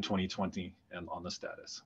 2018 and 2020 and on the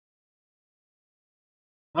status.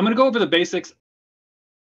 I'm going to go over the basics.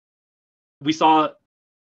 We saw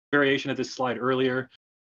variation of this slide earlier.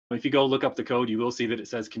 If you go look up the code, you will see that it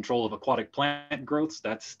says control of aquatic plant growths.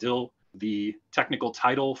 That's still the technical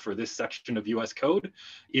title for this section of US code,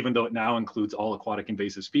 even though it now includes all aquatic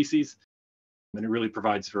invasive species. And it really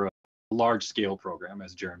provides for a large scale program,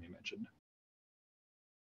 as Jeremy mentioned.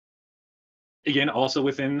 Again, also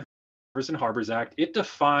within the Rivers and Harbors Act, it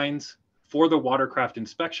defines for the watercraft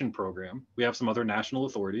inspection program, we have some other national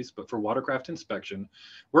authorities, but for watercraft inspection,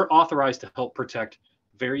 we're authorized to help protect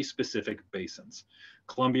very specific basins.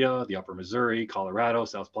 Columbia, the Upper Missouri, Colorado,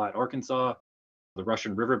 South Platte, Arkansas, the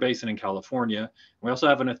Russian River Basin in California. We also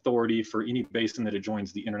have an authority for any basin that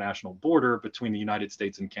adjoins the international border between the United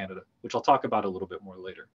States and Canada, which I'll talk about a little bit more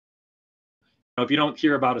later. Now, if you don't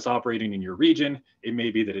hear about us operating in your region, it may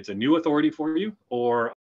be that it's a new authority for you,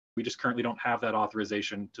 or we just currently don't have that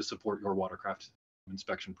authorization to support your watercraft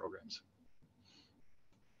inspection programs.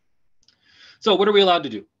 So what are we allowed to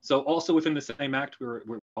do? So also within the same act,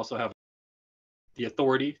 we also have the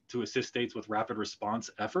authority to assist states with rapid response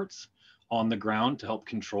efforts on the ground to help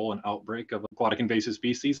control an outbreak of aquatic invasive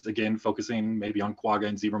species, again, focusing maybe on quagga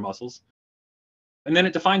and zebra mussels. And then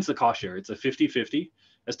it defines the cost share. It's a 50-50.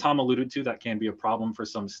 As Tom alluded to, that can be a problem for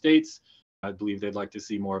some states. I believe they'd like to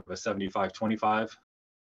see more of a 75-25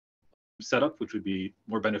 setup, which would be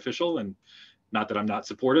more beneficial. And not that I'm not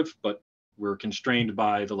supportive, but we're constrained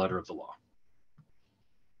by the letter of the law.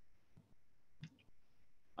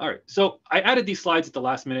 All right, so I added these slides at the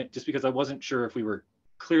last minute just because I wasn't sure if we were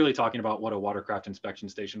clearly talking about what a watercraft inspection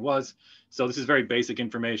station was. So this is very basic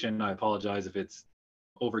information. I apologize if it's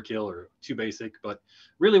overkill or too basic, but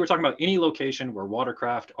really we're talking about any location where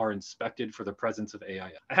watercraft are inspected for the presence of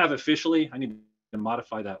AIS. I have officially, I need to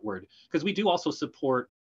modify that word, because we do also support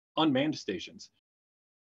unmanned stations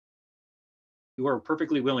who are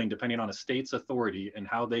perfectly willing, depending on a state's authority and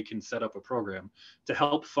how they can set up a program, to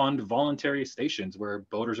help fund voluntary stations where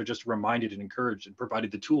boaters are just reminded and encouraged and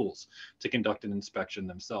provided the tools to conduct an inspection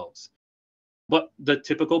themselves. But the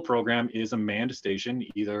typical program is a manned station,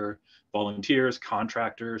 either volunteers,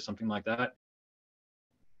 contractors, something like that.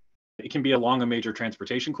 It can be along a major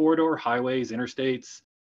transportation corridor, highways, interstates,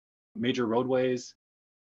 major roadways.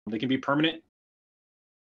 They can be permanent.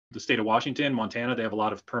 The state of Washington, Montana, they have a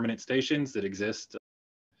lot of permanent stations that exist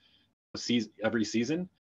every season.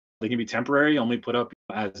 They can be temporary, only put up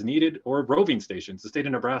as needed, or roving stations. The state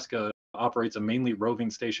of Nebraska operates a mainly roving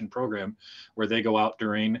station program where they go out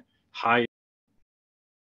during high,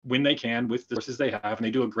 when they can, with the resources they have, and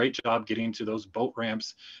they do a great job getting to those boat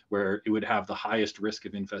ramps where it would have the highest risk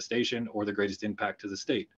of infestation or the greatest impact to the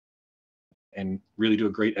state, and really do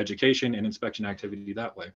a great education and inspection activity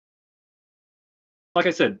that way. like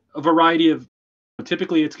I said, a variety of,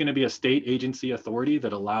 typically it's going to be a state agency authority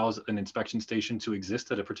that allows an inspection station to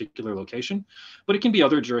exist at a particular location, but it can be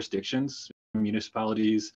other jurisdictions,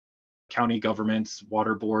 municipalities, county governments,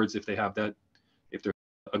 water boards, if they have that, if they're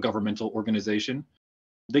a governmental organization.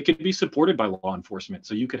 They could be supported by law enforcement.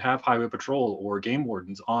 So you could have highway patrol or game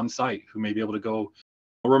wardens on site who may be able to go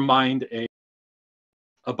remind a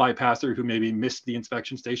bypasser who maybe missed the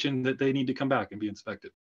inspection station that they need to come back and be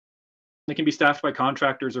inspected. They can be staffed by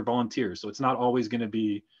contractors or volunteers. So it's not always going to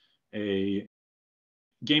be a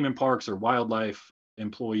game and parks or wildlife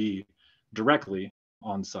employee directly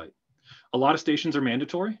on site. A lot of stations are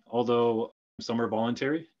mandatory, although some are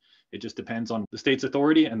voluntary. It just depends on the state's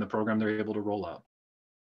authority and the program they're able to roll out.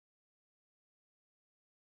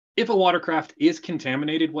 If a watercraft is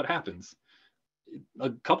contaminated, what happens? A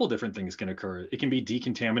couple different things can occur. It can be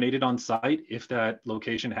decontaminated on site if that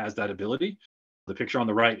location has that ability. The picture on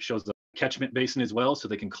the right shows the catchment basin as well, so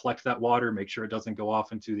they can collect that water, make sure it doesn't go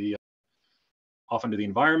off into the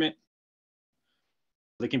environment.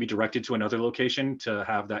 They can be directed to another location to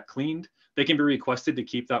have that cleaned. They can be requested to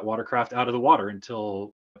keep that watercraft out of the water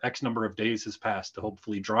until X number of days has passed to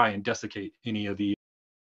hopefully dry and desiccate any of the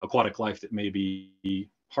aquatic life that may be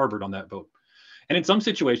harbored on that boat. And in some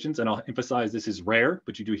situations, and I'll emphasize this is rare,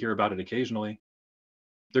 but you do hear about it occasionally,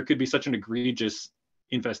 there could be such an egregious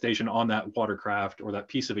infestation on that watercraft or that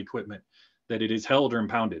piece of equipment that it is held or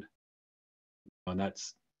impounded. And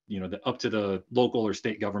that's, up to the local or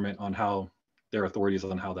state government on how their authorities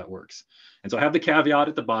on how that works. And so I have the caveat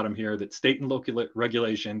at the bottom here that state and local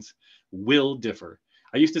regulations will differ.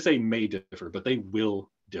 I used to say may differ, but they will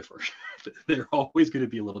differ. They're always going to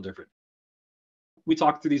be a little different. We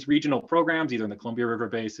talk through these regional programs, either in the Columbia River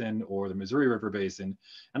Basin or the Missouri River Basin.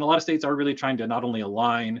 And a lot of states are really trying to not only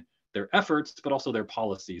align their efforts, but also their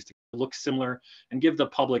policies to look similar and give the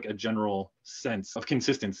public a general sense of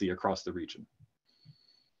consistency across the region.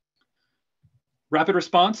 Rapid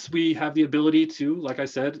response, we have the ability to, like I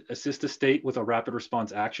said, assist a state with a rapid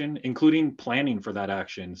response action, including planning for that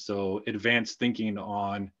action. So advanced thinking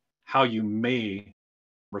on how you may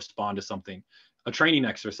respond to something. A training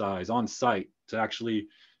exercise on site to actually,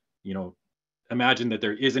 imagine that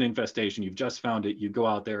there is an infestation, you've just found it, you go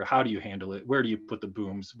out there, how do you handle it? Where do you put the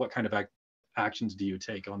booms? What kind of actions do you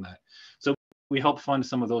take on that? So we help fund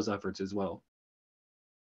some of those efforts as well.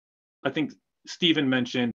 I think Stephen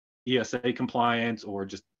mentioned ESA compliance or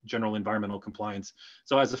just general environmental compliance.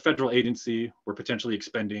 So as a federal agency, we're potentially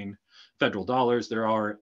expending federal dollars. There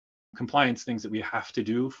are compliance things that we have to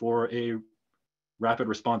do for a rapid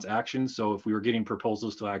response action. So if we were getting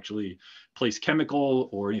proposals to actually place chemical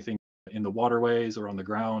or anything in the waterways or on the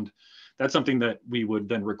ground, that's something that we would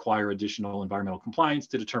then require additional environmental compliance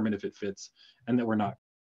to determine if it fits and that we're not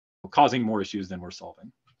causing more issues than we're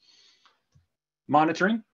solving.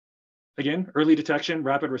 Monitoring, again, early detection,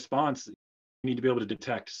 rapid response, you need to be able to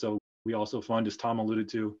detect. So we also fund, as Tom alluded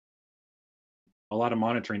to, a lot of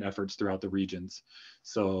monitoring efforts throughout the regions.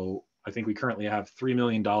 So I think we currently have $3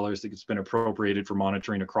 million that's been appropriated for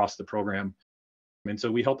monitoring across the program. And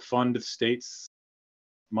so we help fund states'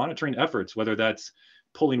 monitoring efforts, whether that's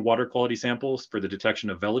pulling water quality samples for the detection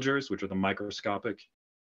of veligers, which are the microscopic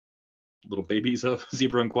little babies of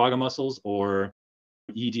zebra and quagga mussels, or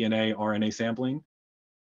eDNA, RNA sampling,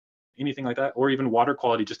 anything like that, or even water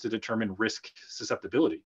quality just to determine risk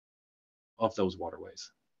susceptibility of those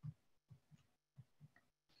waterways.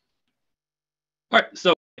 All right,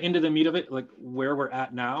 so into the meat of it, like where we're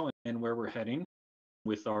at now and where we're heading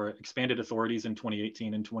with our expanded authorities in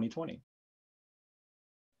 2018 and 2020.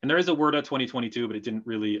 And there is a WRDA 2022, but it didn't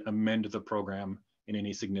really amend the program in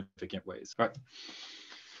any significant ways. All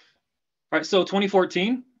right, so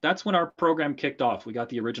 2014, that's when our program kicked off. We got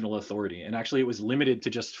the original authority, and actually it was limited to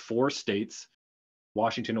just 4 states,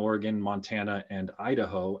 Washington, Oregon, Montana, and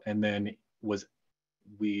Idaho, and then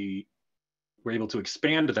we were able to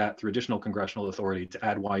expand that through additional congressional authority to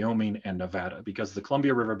add Wyoming and Nevada, because the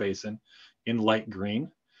Columbia River Basin in light green,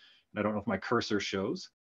 and I don't know if my cursor shows,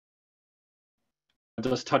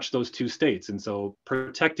 does touch those 2 states. And so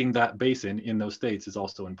protecting that basin in those states is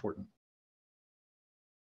also important.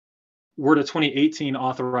 WRDA 2018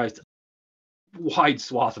 authorized a wide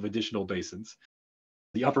swath of additional basins.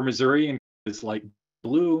 The upper Missouri is light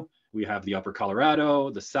blue. We have the upper Colorado,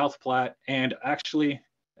 the South Platte, and actually,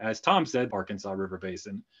 as Tom said, Arkansas River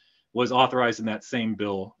Basin was authorized in that same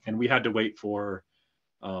bill. And we had to wait for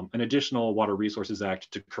an additional Water Resources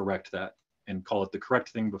Act to correct that and call it the correct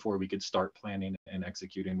thing before we could start planning and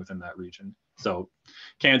executing within that region. So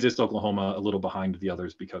Kansas, Oklahoma, a little behind the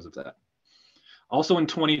others because of that. Also in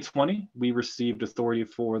 2020, we received authority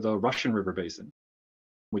for the Russian River Basin,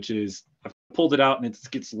 which is pulled it out and it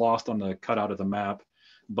gets lost on the cutout of the map,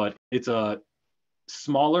 but it's a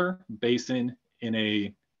smaller basin in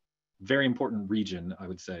a very important region, I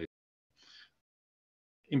would say.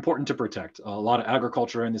 Important to protect. A lot of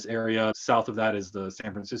agriculture in this area. South of that is the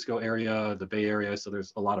San Francisco area, the Bay Area, so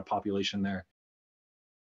there's a lot of population there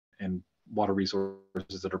and water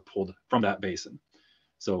resources that are pulled from that basin.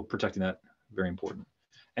 So protecting that, very important.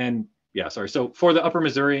 And yeah, sorry. So for the Upper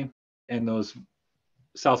Missouri and those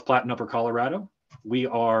South Platte and Upper Colorado, we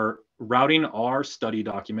are routing our study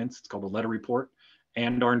documents. It's called a letter report,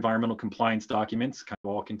 and our environmental compliance documents, kind of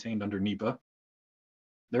all contained under NEPA.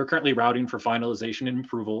 They're currently routing for finalization and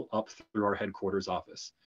approval up through our headquarters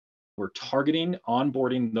office. We're targeting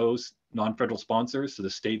onboarding those non-federal sponsors, so the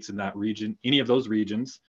states in that region, any of those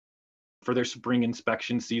regions, for their spring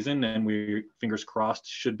inspection season, and we, fingers crossed,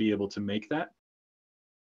 should be able to make that.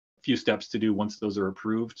 A few steps to do once those are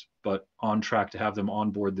approved, but on track to have them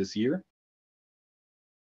on board this year.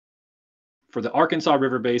 For the Arkansas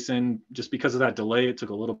River Basin, just because of that delay, it took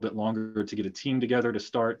a little bit longer to get a team together to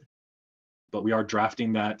start, but we are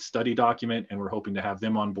drafting that study document and we're hoping to have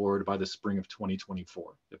them on board by the spring of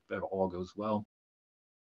 2024, if that all goes well.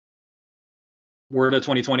 WRDA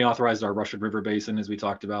 2020 authorized our Russian River Basin, as we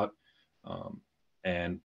talked about,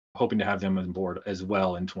 and hoping to have them on board as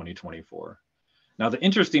well in 2024. Now, the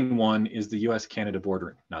interesting one is the US-Canada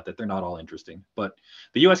border. Not that they're not all interesting, but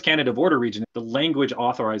the US-Canada border region, the language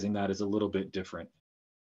authorizing that is a little bit different.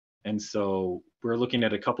 And so we're looking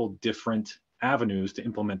at a couple different avenues to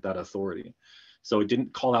implement that authority. So it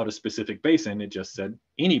didn't call out a specific basin, it just said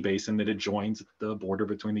any basin that adjoins the border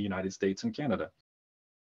between the United States and Canada.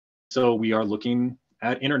 So we are looking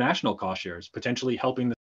at international cost shares, potentially helping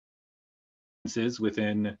the businesses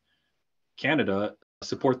within Canada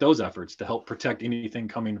support those efforts to help protect anything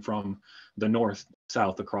coming from the north,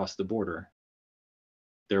 south across the border,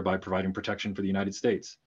 thereby providing protection for the United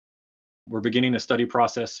States. We're beginning a study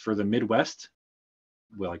process for the Midwest,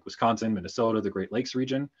 like Wisconsin, Minnesota, the Great Lakes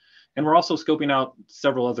region, and we're also scoping out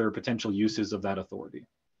several other potential uses of that authority.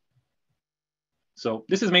 So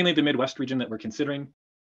this is mainly the Midwest region that we're considering.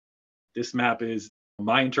 This map is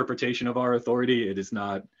my interpretation of our authority. It is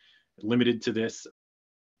not limited to this.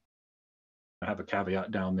 I have a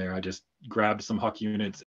caveat down there. I just grabbed some HUC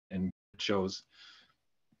units and it shows.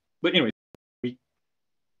 But anyway, we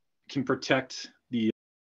can protect the,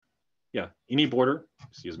 any border,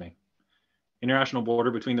 international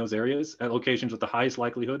border between those areas at locations with the highest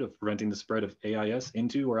likelihood of preventing the spread of AIS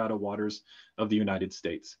into or out of waters of the United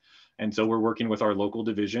States. And so we're working with our local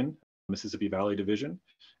division, Mississippi Valley Division,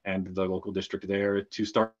 and the local district there to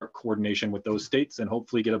start coordination with those states and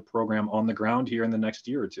hopefully get a program on the ground here in the next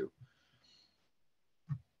year or two.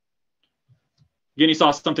 Again, you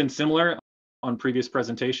saw something similar on previous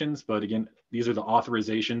presentations, but again, these are the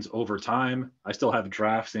authorizations over time. I still have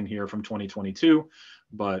drafts in here from 2022,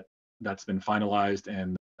 but that's been finalized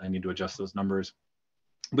and I need to adjust those numbers.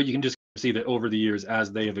 But you can just see that over the years,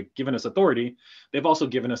 as they have given us authority, they've also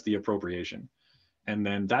given us the appropriation. And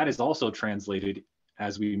then that is also translated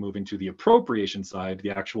as we move into the appropriation side,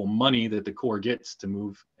 the actual money that the Corps gets to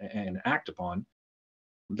move and act upon.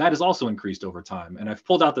 That is also increased over time. And I've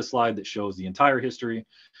pulled out the slide that shows the entire history,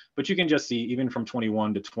 but you can just see even from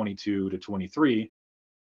 21 to 22 to 23,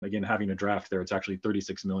 again, having a draft there, it's actually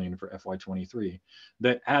 36 million for FY23,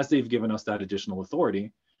 that as they've given us that additional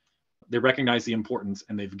authority, they recognize the importance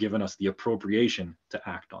and they've given us the appropriation to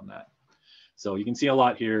act on that. So you can see a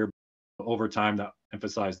lot here over time that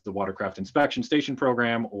emphasize the watercraft inspection station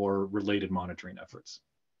program or related monitoring efforts.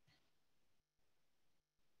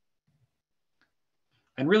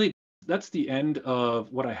 And really, that's the end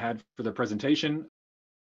of what I had for the presentation.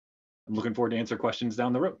 I'm looking forward to answer questions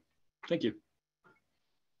down the road. Thank you.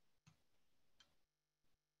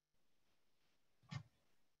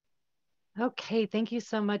 Okay, thank you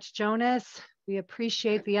so much, Jonas. We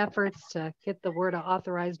appreciate the efforts to get the WRDA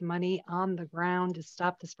authorized money on the ground to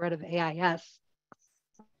stop the spread of AIS.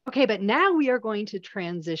 Okay, but now we are going to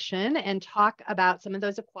transition and talk about some of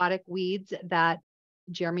those aquatic weeds that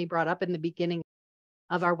Jeremy brought up in the beginning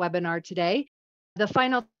of our webinar today. The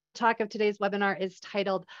final talk of today's webinar is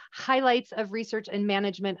titled Highlights of Research and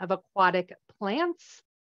Management of Aquatic Plants,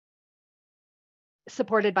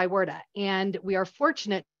 supported by WRDA. And we are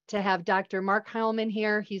fortunate to have Dr. Mark Heilman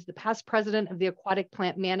here. He's the past president of the Aquatic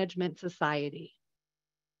Plant Management Society.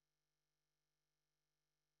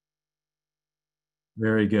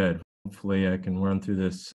 Very good. Hopefully I can run through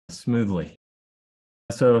this smoothly.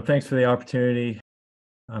 So thanks for the opportunity.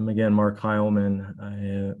 I'm again Mark Heilman.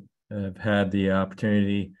 I have had the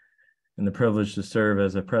opportunity and the privilege to serve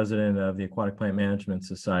as a president of the Aquatic Plant Management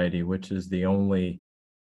Society, which is the only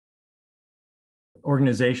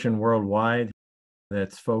organization worldwide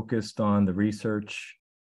that's focused on the research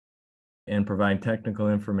and provide technical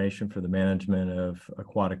information for the management of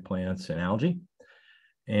aquatic plants and algae.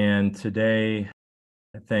 And today,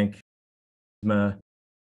 I thank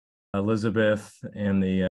Elizabeth and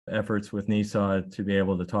the efforts with NISAW to be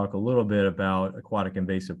able to talk a little bit about aquatic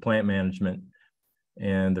invasive plant management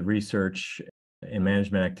and the research and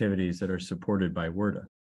management activities that are supported by WRDA.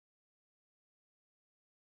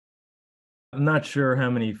 I'm not sure how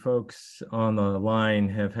many folks on the line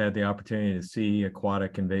have had the opportunity to see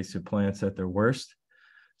aquatic invasive plants at their worst.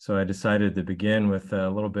 So I decided to begin with a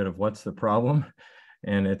little bit of what's the problem,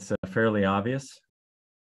 and it's fairly obvious.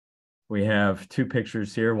 We have two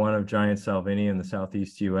pictures here, one of giant salvinia in the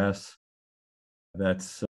southeast US.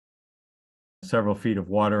 That's several feet of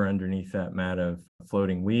water underneath that mat of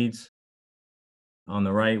floating weeds. On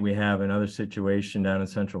the right, we have another situation down in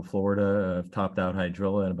central Florida of topped out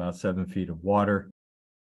hydrilla and about 7 feet of water.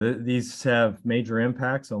 These have major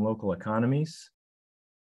impacts on local economies.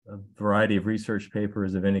 A variety of research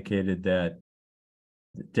papers have indicated that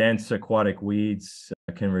dense aquatic weeds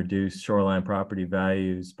can reduce shoreline property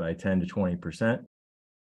values by 10 to 20%.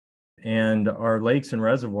 And our lakes and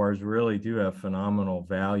reservoirs really do have phenomenal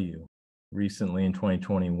value. Recently in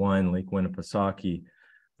 2021, Lake Winnipesaukee,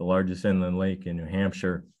 the largest inland lake in New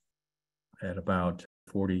Hampshire, at about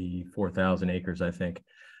 44,000 acres, I think,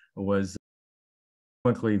 was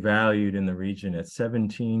quickly valued in the region at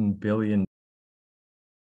 17 billion.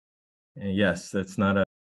 And yes, that's not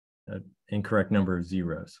an incorrect number of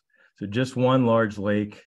zeros. So just one large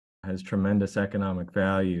lake has tremendous economic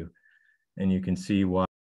value, and you can see why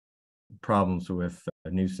problems with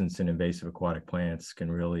nuisance and invasive aquatic plants can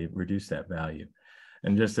really reduce that value.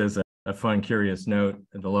 And just as a fun, curious note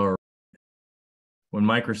at the lower, when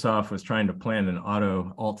Microsoft was trying to plan an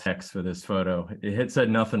auto alt text for this photo, it said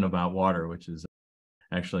nothing about water, which is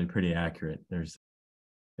actually pretty accurate. There's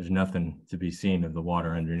nothing to be seen of the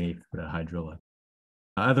water underneath the hydrilla.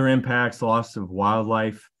 Other impacts: loss of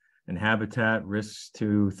wildlife and habitat, risks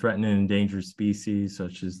to threatened and endangered species,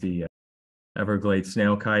 such as the Everglades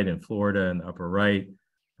snailkite in Florida in the upper right,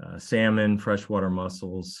 salmon, freshwater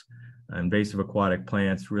mussels. Invasive aquatic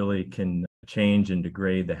plants really can change and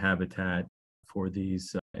degrade the habitat for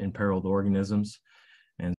these imperiled organisms.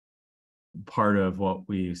 And part of what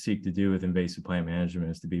we seek to do with invasive plant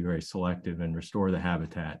management is to be very selective and restore the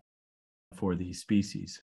habitat for these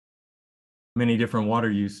species. Many different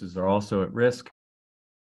water uses are also at risk,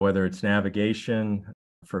 whether it's navigation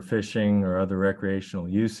for fishing or other recreational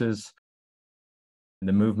uses,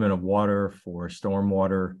 the movement of water for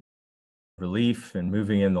stormwater relief and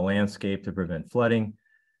moving in the landscape to prevent flooding.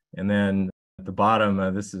 And then at the bottom,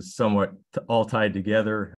 this is somewhat all tied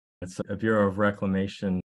together. It's a Bureau of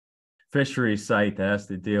Reclamation fishery site that has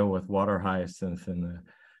to deal with water hyacinth in the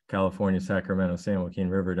California, Sacramento, San Joaquin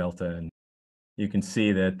River Delta. And you can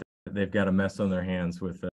see that they've got a mess on their hands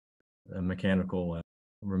with a mechanical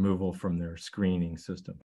removal from their screening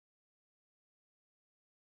system.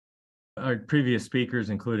 Our previous speakers,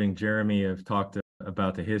 including Jeremy, have talked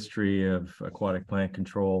about the history of aquatic plant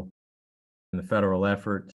control and the federal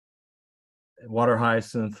effort. Water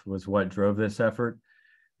hyacinth was what drove this effort.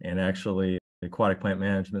 And actually, the Aquatic Plant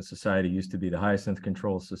Management Society used to be the Hyacinth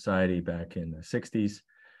Control Society back in the 60s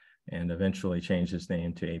and eventually changed its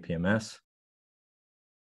name to APMS.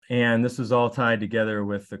 And this is all tied together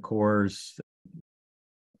with the Corps'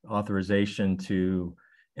 authorization to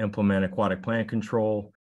implement aquatic plant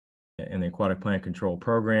control and the Aquatic Plant Control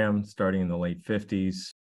Program starting in the late 50s,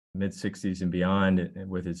 mid 60s and beyond,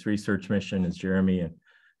 with its research mission, as Jeremy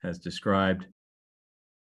has described.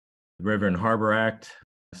 The River and Harbor Act,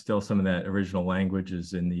 still some of that original language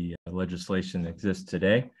is in the legislation that exists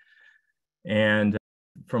today. And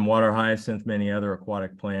from water hyacinth, many other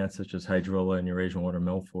aquatic plants such as hydrilla and Eurasian water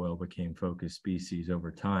milfoil became focused species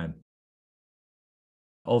over time,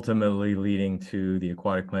 ultimately leading to the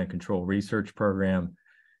Aquatic Plant Control Research Program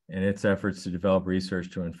and its efforts to develop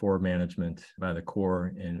research to inform management by the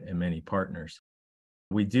Corps and many partners.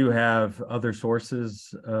 We do have other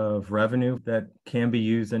sources of revenue that can be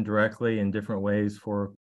used indirectly in different ways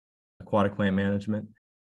for aquatic plant management,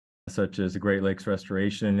 such as the Great Lakes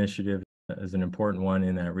Restoration Initiative is an important one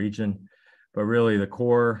in that region. But really the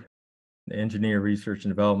Corps, the Engineer Research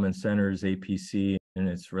and Development Centers, APC, and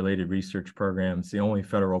its related research programs, the only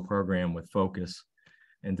federal program with focus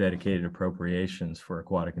and dedicated appropriations for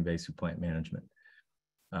aquatic invasive plant management.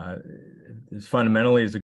 This fundamentally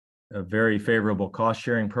is a very favorable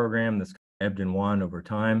cost-sharing program that's ebbed and won over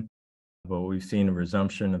time, but we've seen a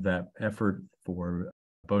resumption of that effort for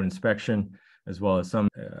boat inspection, as well as some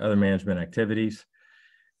other management activities.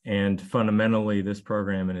 And fundamentally, this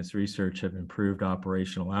program and its research have improved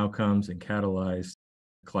operational outcomes and catalyzed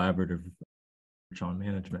collaborative research on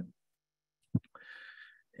management.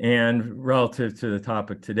 And relative to the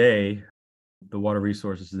topic today, the Water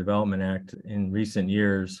Resources Development Act in recent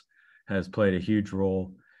years has played a huge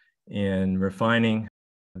role in refining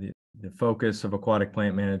the focus of aquatic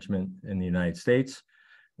plant management in the United States,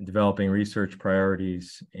 developing research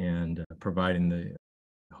priorities, and providing the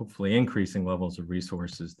hopefully increasing levels of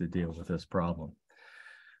resources to deal with this problem.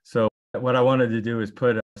 So what I wanted to do is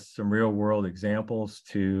put some real world examples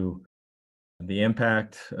to the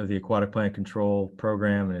impact of the aquatic plant control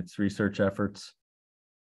program and its research efforts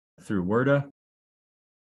through WRDA.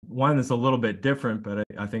 One that's a little bit different, but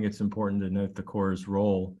I think it's important to note the Corps'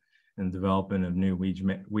 role in the development of new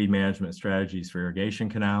weed management strategies for irrigation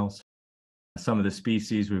canals. Some of the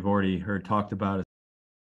species we've already heard talked about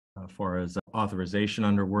as far as authorization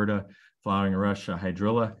under WRDA, flowering rush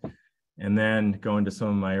hydrilla, and then going to some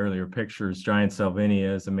of my earlier pictures, giant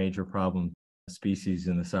salvinia is a major problem species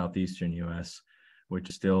in the southeastern U.S.,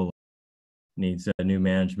 which still needs new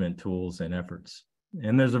management tools and efforts.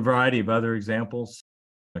 And there's a variety of other examples.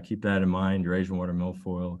 Keep that in mind: Eurasian water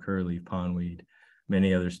milfoil, curlyleaf pondweed,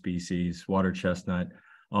 many other species, water chestnut.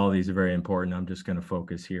 All these are very important. I'm just going to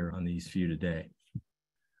focus here on these few today.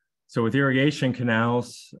 So with irrigation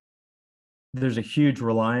canals, there's a huge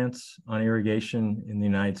reliance on irrigation in the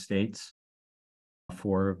United States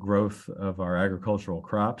for growth of our agricultural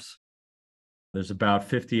crops. There's about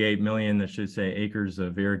 58 million, I should say, acres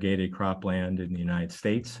of irrigated cropland in the United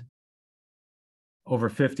States. Over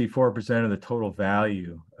 54% of the total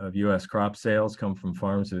value of U.S. crop sales come from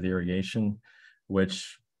farms with irrigation,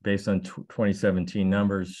 which, based on 2017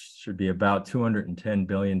 numbers, should be about $210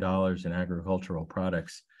 billion in agricultural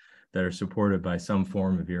products that are supported by some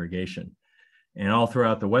form of irrigation. And all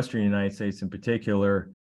throughout the Western United States in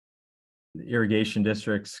particular, irrigation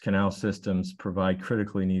districts, canal systems provide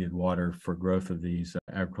critically needed water for growth of these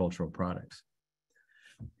agricultural products.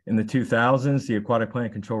 In the 2000s, the Aquatic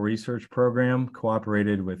Plant Control Research Program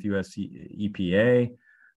cooperated with US EPA,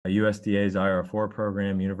 USDA's IR4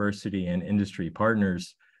 program, university and industry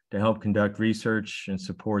partners to help conduct research and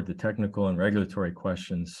support the technical and regulatory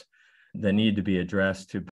questions that need to be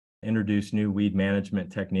addressed to introduce new weed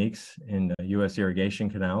management techniques in U.S.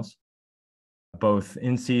 irrigation canals. Both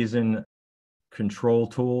in-season control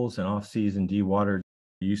tools and off-season dewatered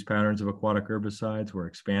use patterns of aquatic herbicides were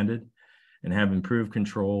expanded and have improved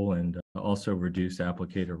control and also reduced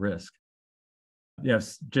applicator risk.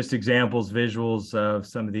 Yes, just examples, visuals of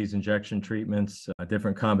some of these injection treatments,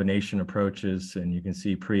 different combination approaches, and you can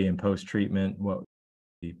see pre and post treatment, what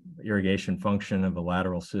the irrigation function of a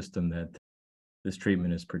lateral system that this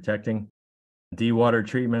treatment is protecting. Dewatered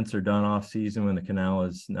treatments are done off season when the canal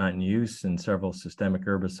is not in use, and several systemic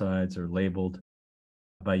herbicides are labeled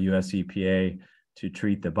by US EPA to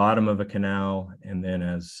treat the bottom of a canal. And then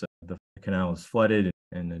as the canal is flooded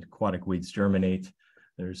and aquatic weeds germinate,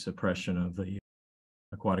 there's suppression of the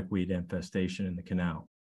aquatic weed infestation in the canal.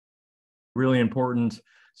 Really important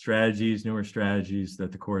strategies, newer strategies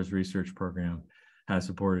that the Corps' research program has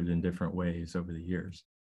supported in different ways over the years.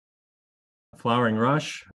 Flowering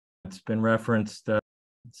rush, it's been referenced,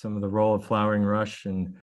 some of the role of flowering rush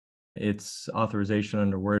and its authorization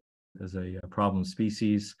under WRDA as a problem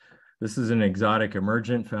species. This is an exotic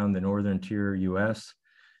emergent found in the northern interior US.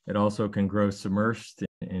 It also can grow submerged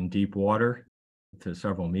in deep water to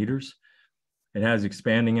several meters. It has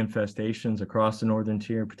expanding infestations across the northern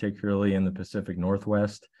tier, particularly in the Pacific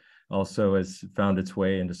Northwest. Also has found its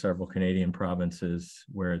way into several Canadian provinces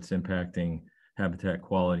where it's impacting habitat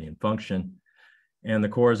quality and function. And the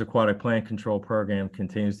Corps' Aquatic Plant Control Program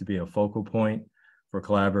continues to be a focal point for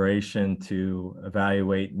collaboration to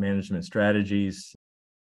evaluate management strategies,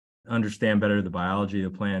 understand better the biology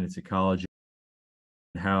of the plant, its ecology,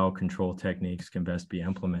 and how control techniques can best be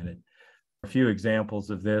implemented. A few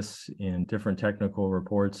examples of this in different technical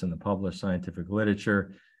reports in the published scientific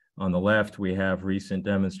literature. On the left, we have recent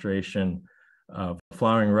demonstration of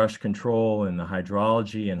flowering rush control in the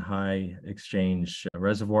hydrology and high exchange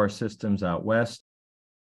reservoir systems out west.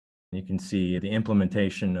 You can see the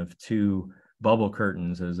implementation of 2 bubble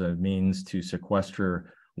curtains as a means to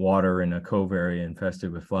sequester water in a cove area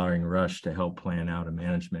infested with flowering rush to help plan out a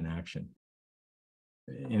management action.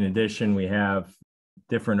 In addition, we have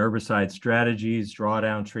different herbicide strategies,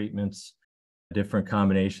 drawdown treatments, different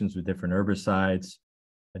combinations with different herbicides,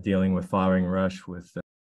 dealing with flowering rush with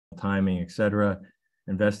timing, etc.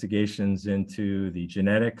 Investigations into the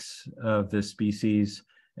genetics of this species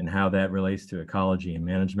and how that relates to ecology and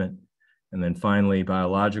management. And then finally,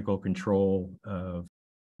 biological control of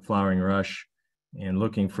flowering rush and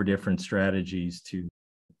looking for different strategies to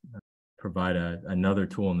provide another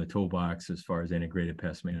tool in the toolbox as far as integrated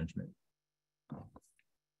pest management.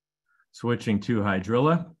 Switching to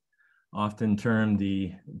hydrilla, often termed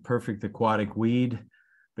the perfect aquatic weed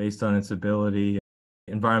based on its ability,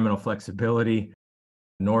 environmental flexibility,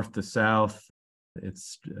 north to south,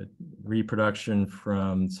 its reproduction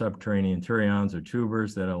from subterranean turions or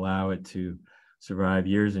tubers that allow it to survive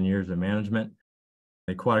years and years of management.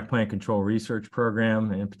 The Aquatic Plant Control Research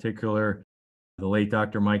Program, in particular, the late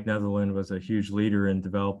Dr. Mike Netherland was a huge leader in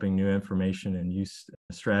developing new information and use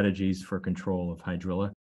strategies for control of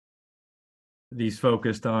hydrilla. These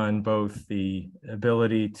focused on both the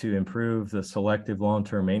ability to improve the selective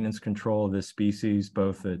long-term maintenance control of this species,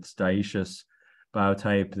 both its dioecious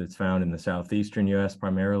biotype that's found in the southeastern U.S.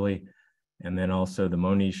 primarily, and then also the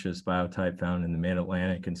monoecious biotype found in the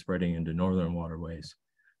mid-Atlantic and spreading into northern waterways.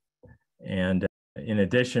 And in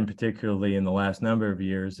addition, particularly in the last number of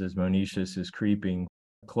years, as monoecious is creeping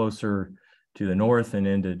closer to the north and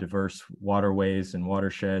into diverse waterways and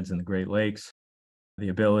watersheds in the Great Lakes, the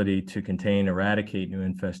ability to contain, eradicate new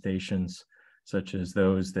infestations, such as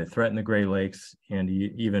those that threaten the Great Lakes, and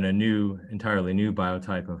even a entirely new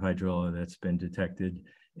biotype of hydrilla that's been detected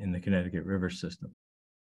in the Connecticut River system.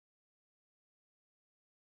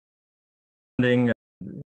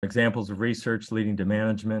 Examples of research leading to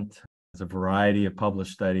management. There's a variety of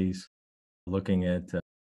published studies looking at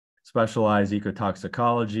specialized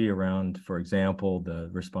ecotoxicology around, for example, the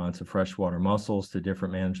response of freshwater mussels to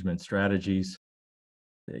different management strategies,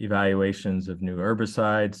 evaluations of new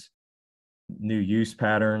herbicides, new use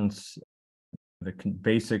patterns, the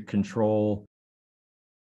basic control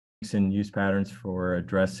and use patterns for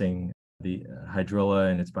addressing the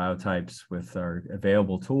hydrilla and its biotypes with our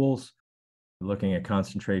available tools, looking at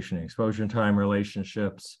concentration and exposure time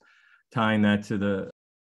relationships, tying that to the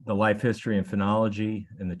life history and phenology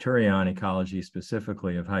and the turion ecology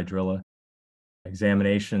specifically of hydrilla,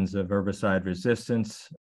 examinations of herbicide resistance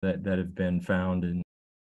that have been found in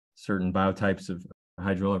certain biotypes of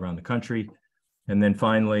hydrilla around the country, and then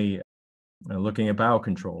finally looking at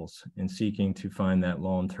biocontrols and seeking to find that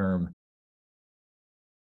long-term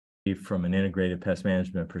from an integrated pest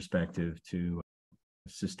management perspective to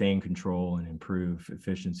sustain control and improve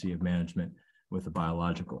efficiency of management with a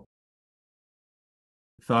biological.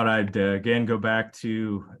 Thought I'd again go back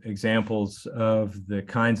to examples of the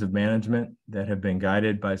kinds of management that have been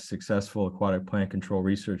guided by successful aquatic plant control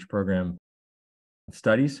research program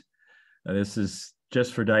studies. This is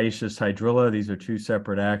just for dioecious hydrilla. These are two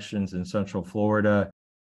separate actions in Central Florida,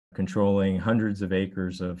 controlling hundreds of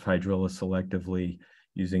acres of hydrilla selectively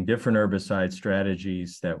using different herbicide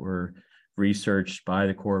strategies that were researched by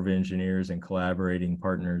the Corps of Engineers and collaborating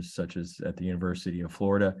partners such as at the University of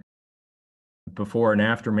Florida. Before and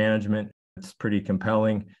after management, it's pretty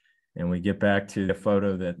compelling. And we get back to the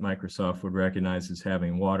photo that Microsoft would recognize as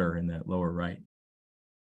having water in that lower right.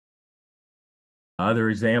 Other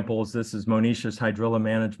examples, this is monoecious hydrilla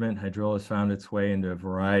management. Hydrilla has found its way into a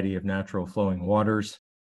variety of natural flowing waters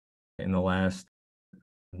in the last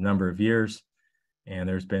number of years. And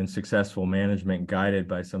there's been successful management guided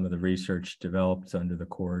by some of the research developed under the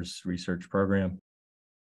Corps' research program.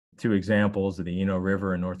 Two examples of the Eno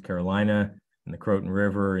River in North Carolina and the Croton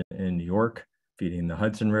River in New York, feeding the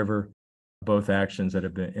Hudson River, both actions that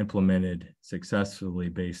have been implemented successfully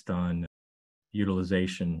based on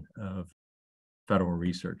utilization of federal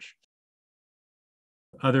research.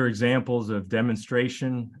 Other examples of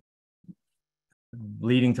demonstration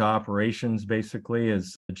leading to operations, basically,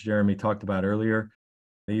 as Jeremy talked about earlier.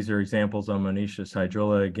 These are examples on monoecious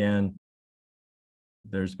hydrilla. Again,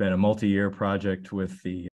 there's been a multi-year project with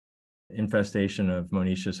the infestation of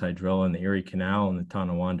monoecious hydrilla in the Erie Canal in the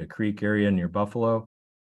Tonawanda Creek area near Buffalo.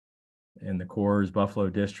 And the Corps' Buffalo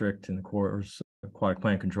District and the Corps' Aquatic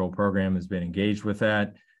Plant Control Program has been engaged with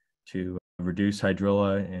that to reduce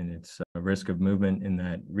hydrilla and its risk of movement in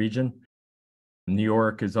that region. New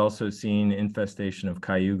York has also seen infestation of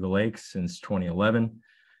Cayuga lakes since 2011,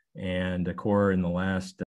 and the Corps in the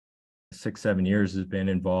last 6-7 years has been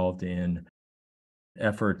involved in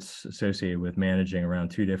efforts associated with managing around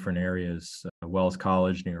two different areas, Wells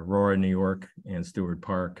College near Aurora, New York, and Stewart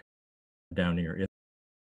Park down near Italy.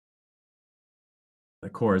 The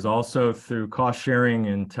Corps is also, through cost sharing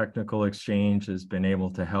and technical exchange, has been able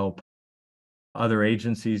to help other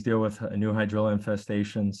agencies deal with new hydrilla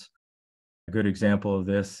infestations. A good example of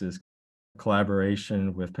this is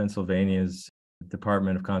collaboration with Pennsylvania's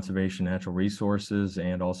Department of Conservation and Natural Resources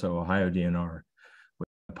and also Ohio DNR with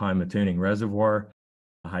the Pine Matooning Reservoir.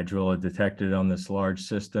 Hydrilla detected on this large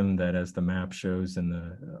system that, as the map shows in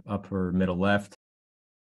the upper middle left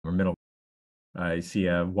or middle I see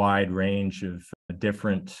a wide range of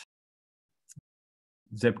different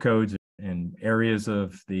zip codes and areas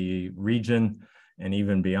of the region and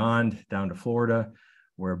even beyond down to Florida,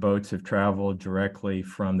 where boats have traveled directly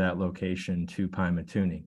from that location to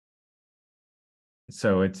Pymatoonie.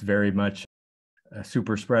 So it's very much a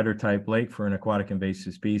super spreader type lake for an aquatic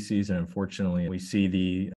invasive species. And unfortunately, we see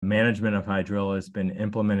the management of hydrilla has been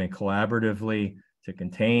implemented collaboratively to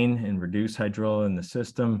contain and reduce hydrilla in the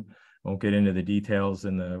system. Won't get into the details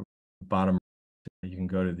in the bottom. You can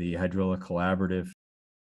go to the Hydrilla Collaborative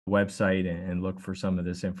website and look for some of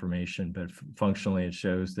this information, but functionally it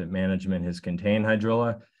shows that management has contained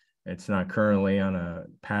hydrilla. It's not currently on a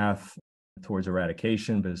path towards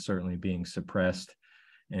eradication, but it's certainly being suppressed,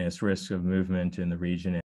 and its risk of movement in the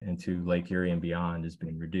region into Lake Erie and beyond is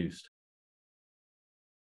being reduced.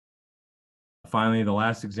 Finally, the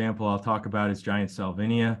last example I'll talk about is giant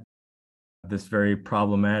salvinia. This very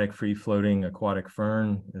problematic free-floating aquatic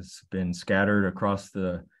fern has been scattered across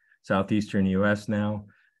the southeastern U.S. now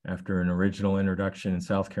after an original introduction in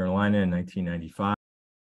South Carolina in 1995.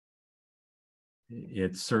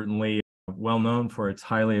 It's certainly well known for its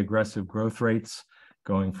highly aggressive growth rates,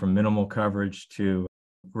 going from minimal coverage to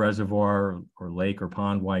reservoir or lake or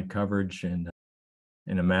pond-wide coverage in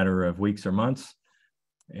a matter of weeks or months.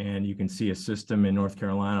 And you can see a system in North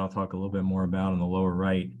Carolina I'll talk a little bit more about on the lower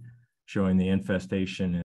right, showing the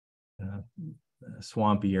infestation in a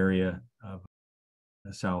swampy area of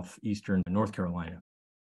southeastern North Carolina.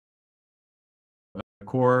 The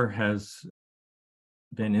Corps has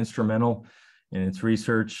been instrumental in its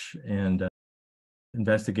research and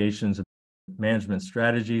investigations of management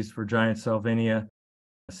strategies for giant salvinia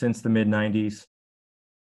since the mid-90s.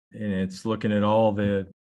 And it's looking at all the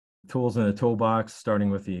tools in the toolbox, starting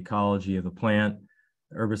with the ecology of the plant,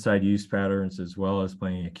 herbicide use patterns, as well as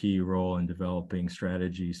playing a key role in developing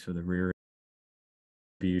strategies for the rear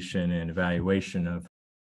distribution and evaluation of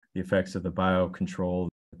the effects of the biocontrol,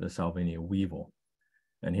 the salvinia weevil.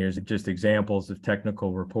 And here's just examples of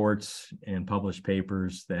technical reports and published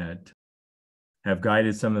papers that have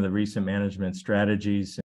guided some of the recent management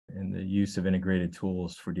strategies and the use of integrated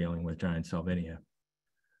tools for dealing with giant salvinia.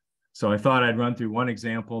 So I thought I'd run through one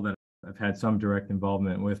example that I've had some direct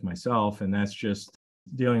involvement with myself, and that's just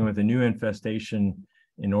dealing with a new infestation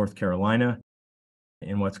in North Carolina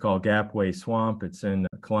in what's called Gapway Swamp. It's in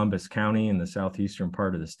Columbus County in the southeastern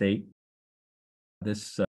part of the state.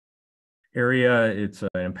 This area, it's an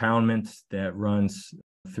impoundment that runs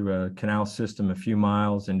through a canal system a few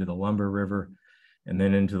miles into the Lumber River and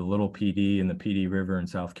then into the Little PD and the PD River in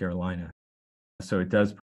South Carolina. So it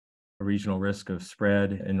does a regional risk of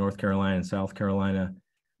spread in North Carolina and South Carolina,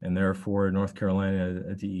 and therefore North Carolina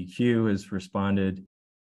DEQ has responded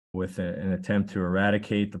with an attempt to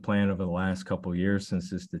eradicate the plant over the last couple of years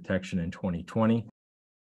since its detection in 2020.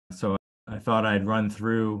 So I thought I'd run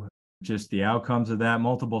through just the outcomes of that.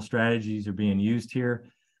 Multiple strategies are being used here,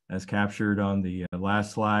 as captured on the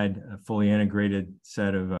last slide, a fully integrated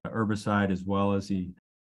set of herbicide, as well as the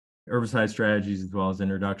herbicide strategies, as well as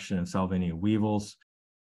introduction of salvinia weevils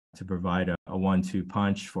to provide a 1-2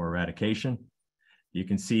 punch for eradication. You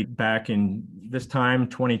can see back in this time,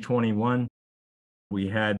 2021, we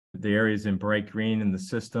had the areas in bright green in the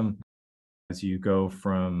system. As you go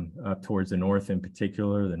from up towards the north, in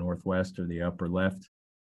particular, the northwest or the upper left,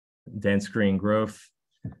 dense green growth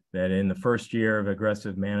that in the first year of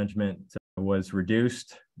aggressive management was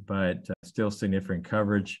reduced, but still significant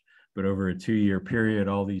coverage. But over a 2-year period,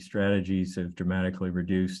 all these strategies have dramatically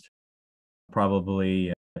reduced,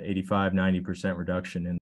 probably 85–90% reduction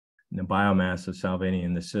in the biomass of salvinia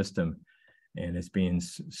in the system. And it's being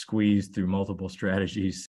squeezed through multiple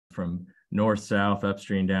strategies from north, south,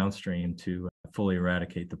 upstream, downstream to fully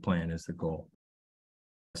eradicate the plant is the goal.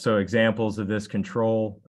 So examples of this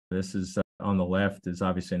control, this is on the left is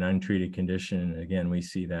obviously an untreated condition. And again, we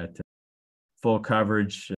see that full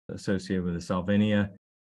coverage associated with the salvinia.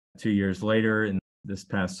 2 years later, in this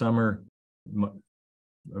past summer,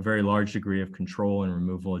 a very large degree of control and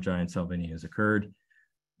removal of giant salvinia has occurred.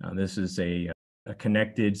 This is a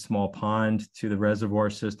connected small pond to the reservoir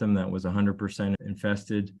system that was 100%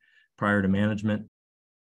 infested prior to management.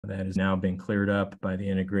 That has now been cleared up by the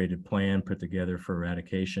integrated plan put together for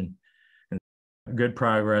eradication. And good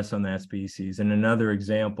progress on that species. And another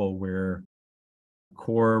example where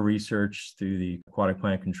core research through the Aquatic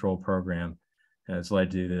Plant Control Program has led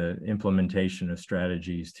to the implementation of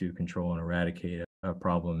strategies to control and eradicate a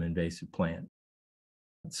problem invasive plant.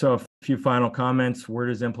 So a few final comments.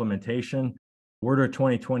 WRDA's implementation. WRDA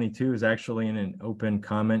 2022 is actually in an open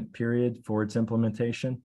comment period for its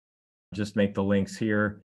implementation. Just make the links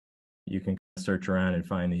here. You can search around and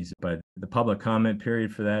find these. But the public comment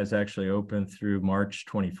period for that is actually open through March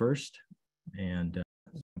 21st. And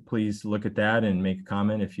please look at that and make a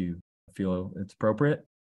comment if you feel it's appropriate.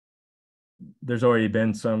 There's already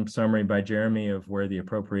been some summary by Jeremy of where the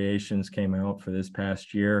appropriations came out for this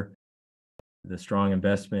past year. The strong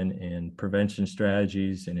investment in prevention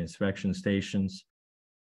strategies and inspection stations,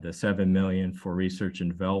 the $7 million for research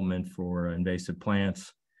and development for invasive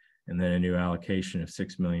plants, and then a new allocation of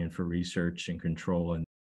 $6 million for research and control and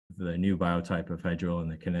the new biotype of hydrilla in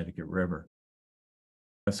the Connecticut River.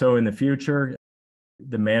 So in the future,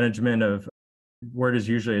 the management of WRDA is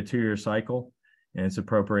usually a 2-year cycle, and its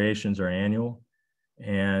appropriations are annual.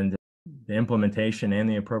 And the implementation and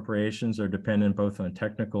the appropriations are dependent both on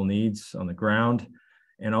technical needs on the ground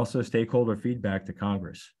and also stakeholder feedback to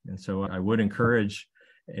Congress. And so I would encourage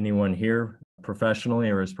anyone here professionally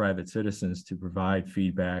or as private citizens to provide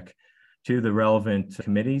feedback to the relevant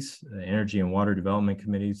committees, the Energy and Water Development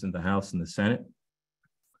Committees in the House and the Senate.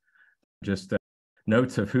 Just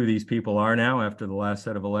notes of who these people are now after the last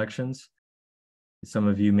set of elections. Some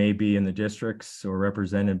of you may be in the districts or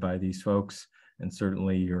represented by these folks, and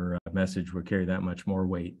certainly your message would carry that much more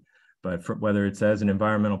weight. But whether it's as an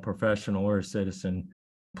environmental professional or a citizen,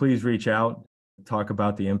 please reach out, talk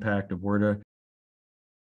about the impact of WRDA,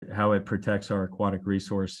 how it protects our aquatic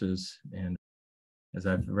resources, and as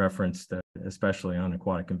I've referenced, especially on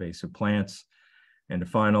aquatic invasive plants. And to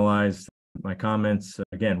finalize my comments,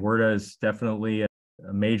 again, WRDA is definitely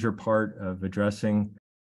a major part of addressing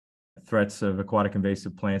threats of aquatic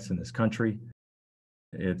invasive plants in this country.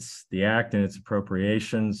 It's the act and its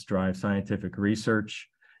appropriations drive scientific research,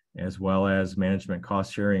 as well as management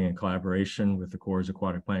cost sharing and collaboration with the Corps'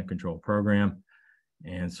 Aquatic Plant Control Program.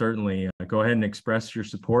 And certainly go ahead and express your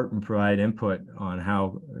support and provide input on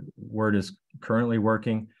how WRDA is currently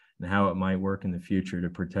working and how it might work in the future to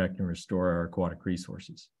protect and restore our aquatic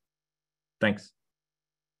resources. Thanks.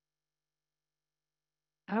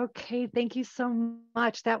 Okay, thank you so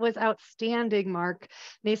much. That was outstanding, Mark.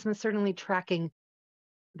 NISAW is certainly tracking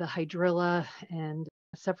the hydrilla and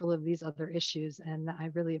several of these other issues, and I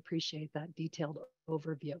really appreciate that detailed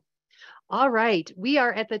overview. All right, we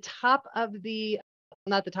are at the top of the,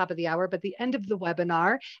 not the top of the hour, but the end of the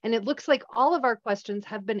webinar, and it looks like all of our questions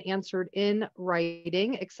have been answered in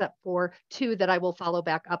writing, except for 2 that I will follow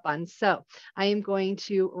back up on. So I am going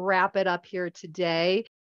to wrap it up here today.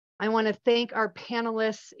 I want to thank our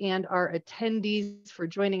panelists and our attendees for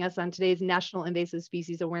joining us on today's National Invasive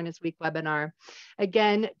Species Awareness Week webinar.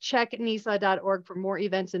 Again, check NISAW.org for more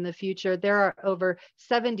events in the future. There are over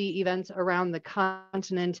 70 events around the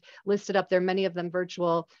continent listed up there, many of them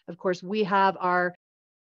virtual. Of course, we have our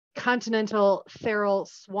continental feral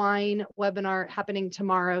swine webinar happening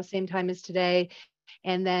tomorrow, same time as today,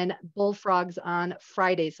 and then bullfrogs on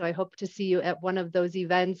Friday. So I hope to see you at one of those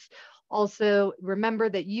events. Also, remember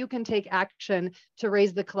that you can take action to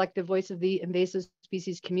raise the collective voice of the invasive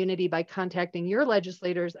species community by contacting your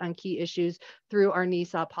legislators on key issues through our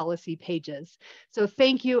NISAW policy pages. So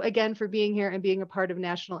thank you again for being here and being a part of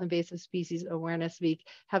National Invasive Species Awareness Week.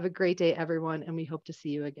 Have a great day, everyone, and we hope to see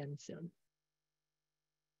you again soon.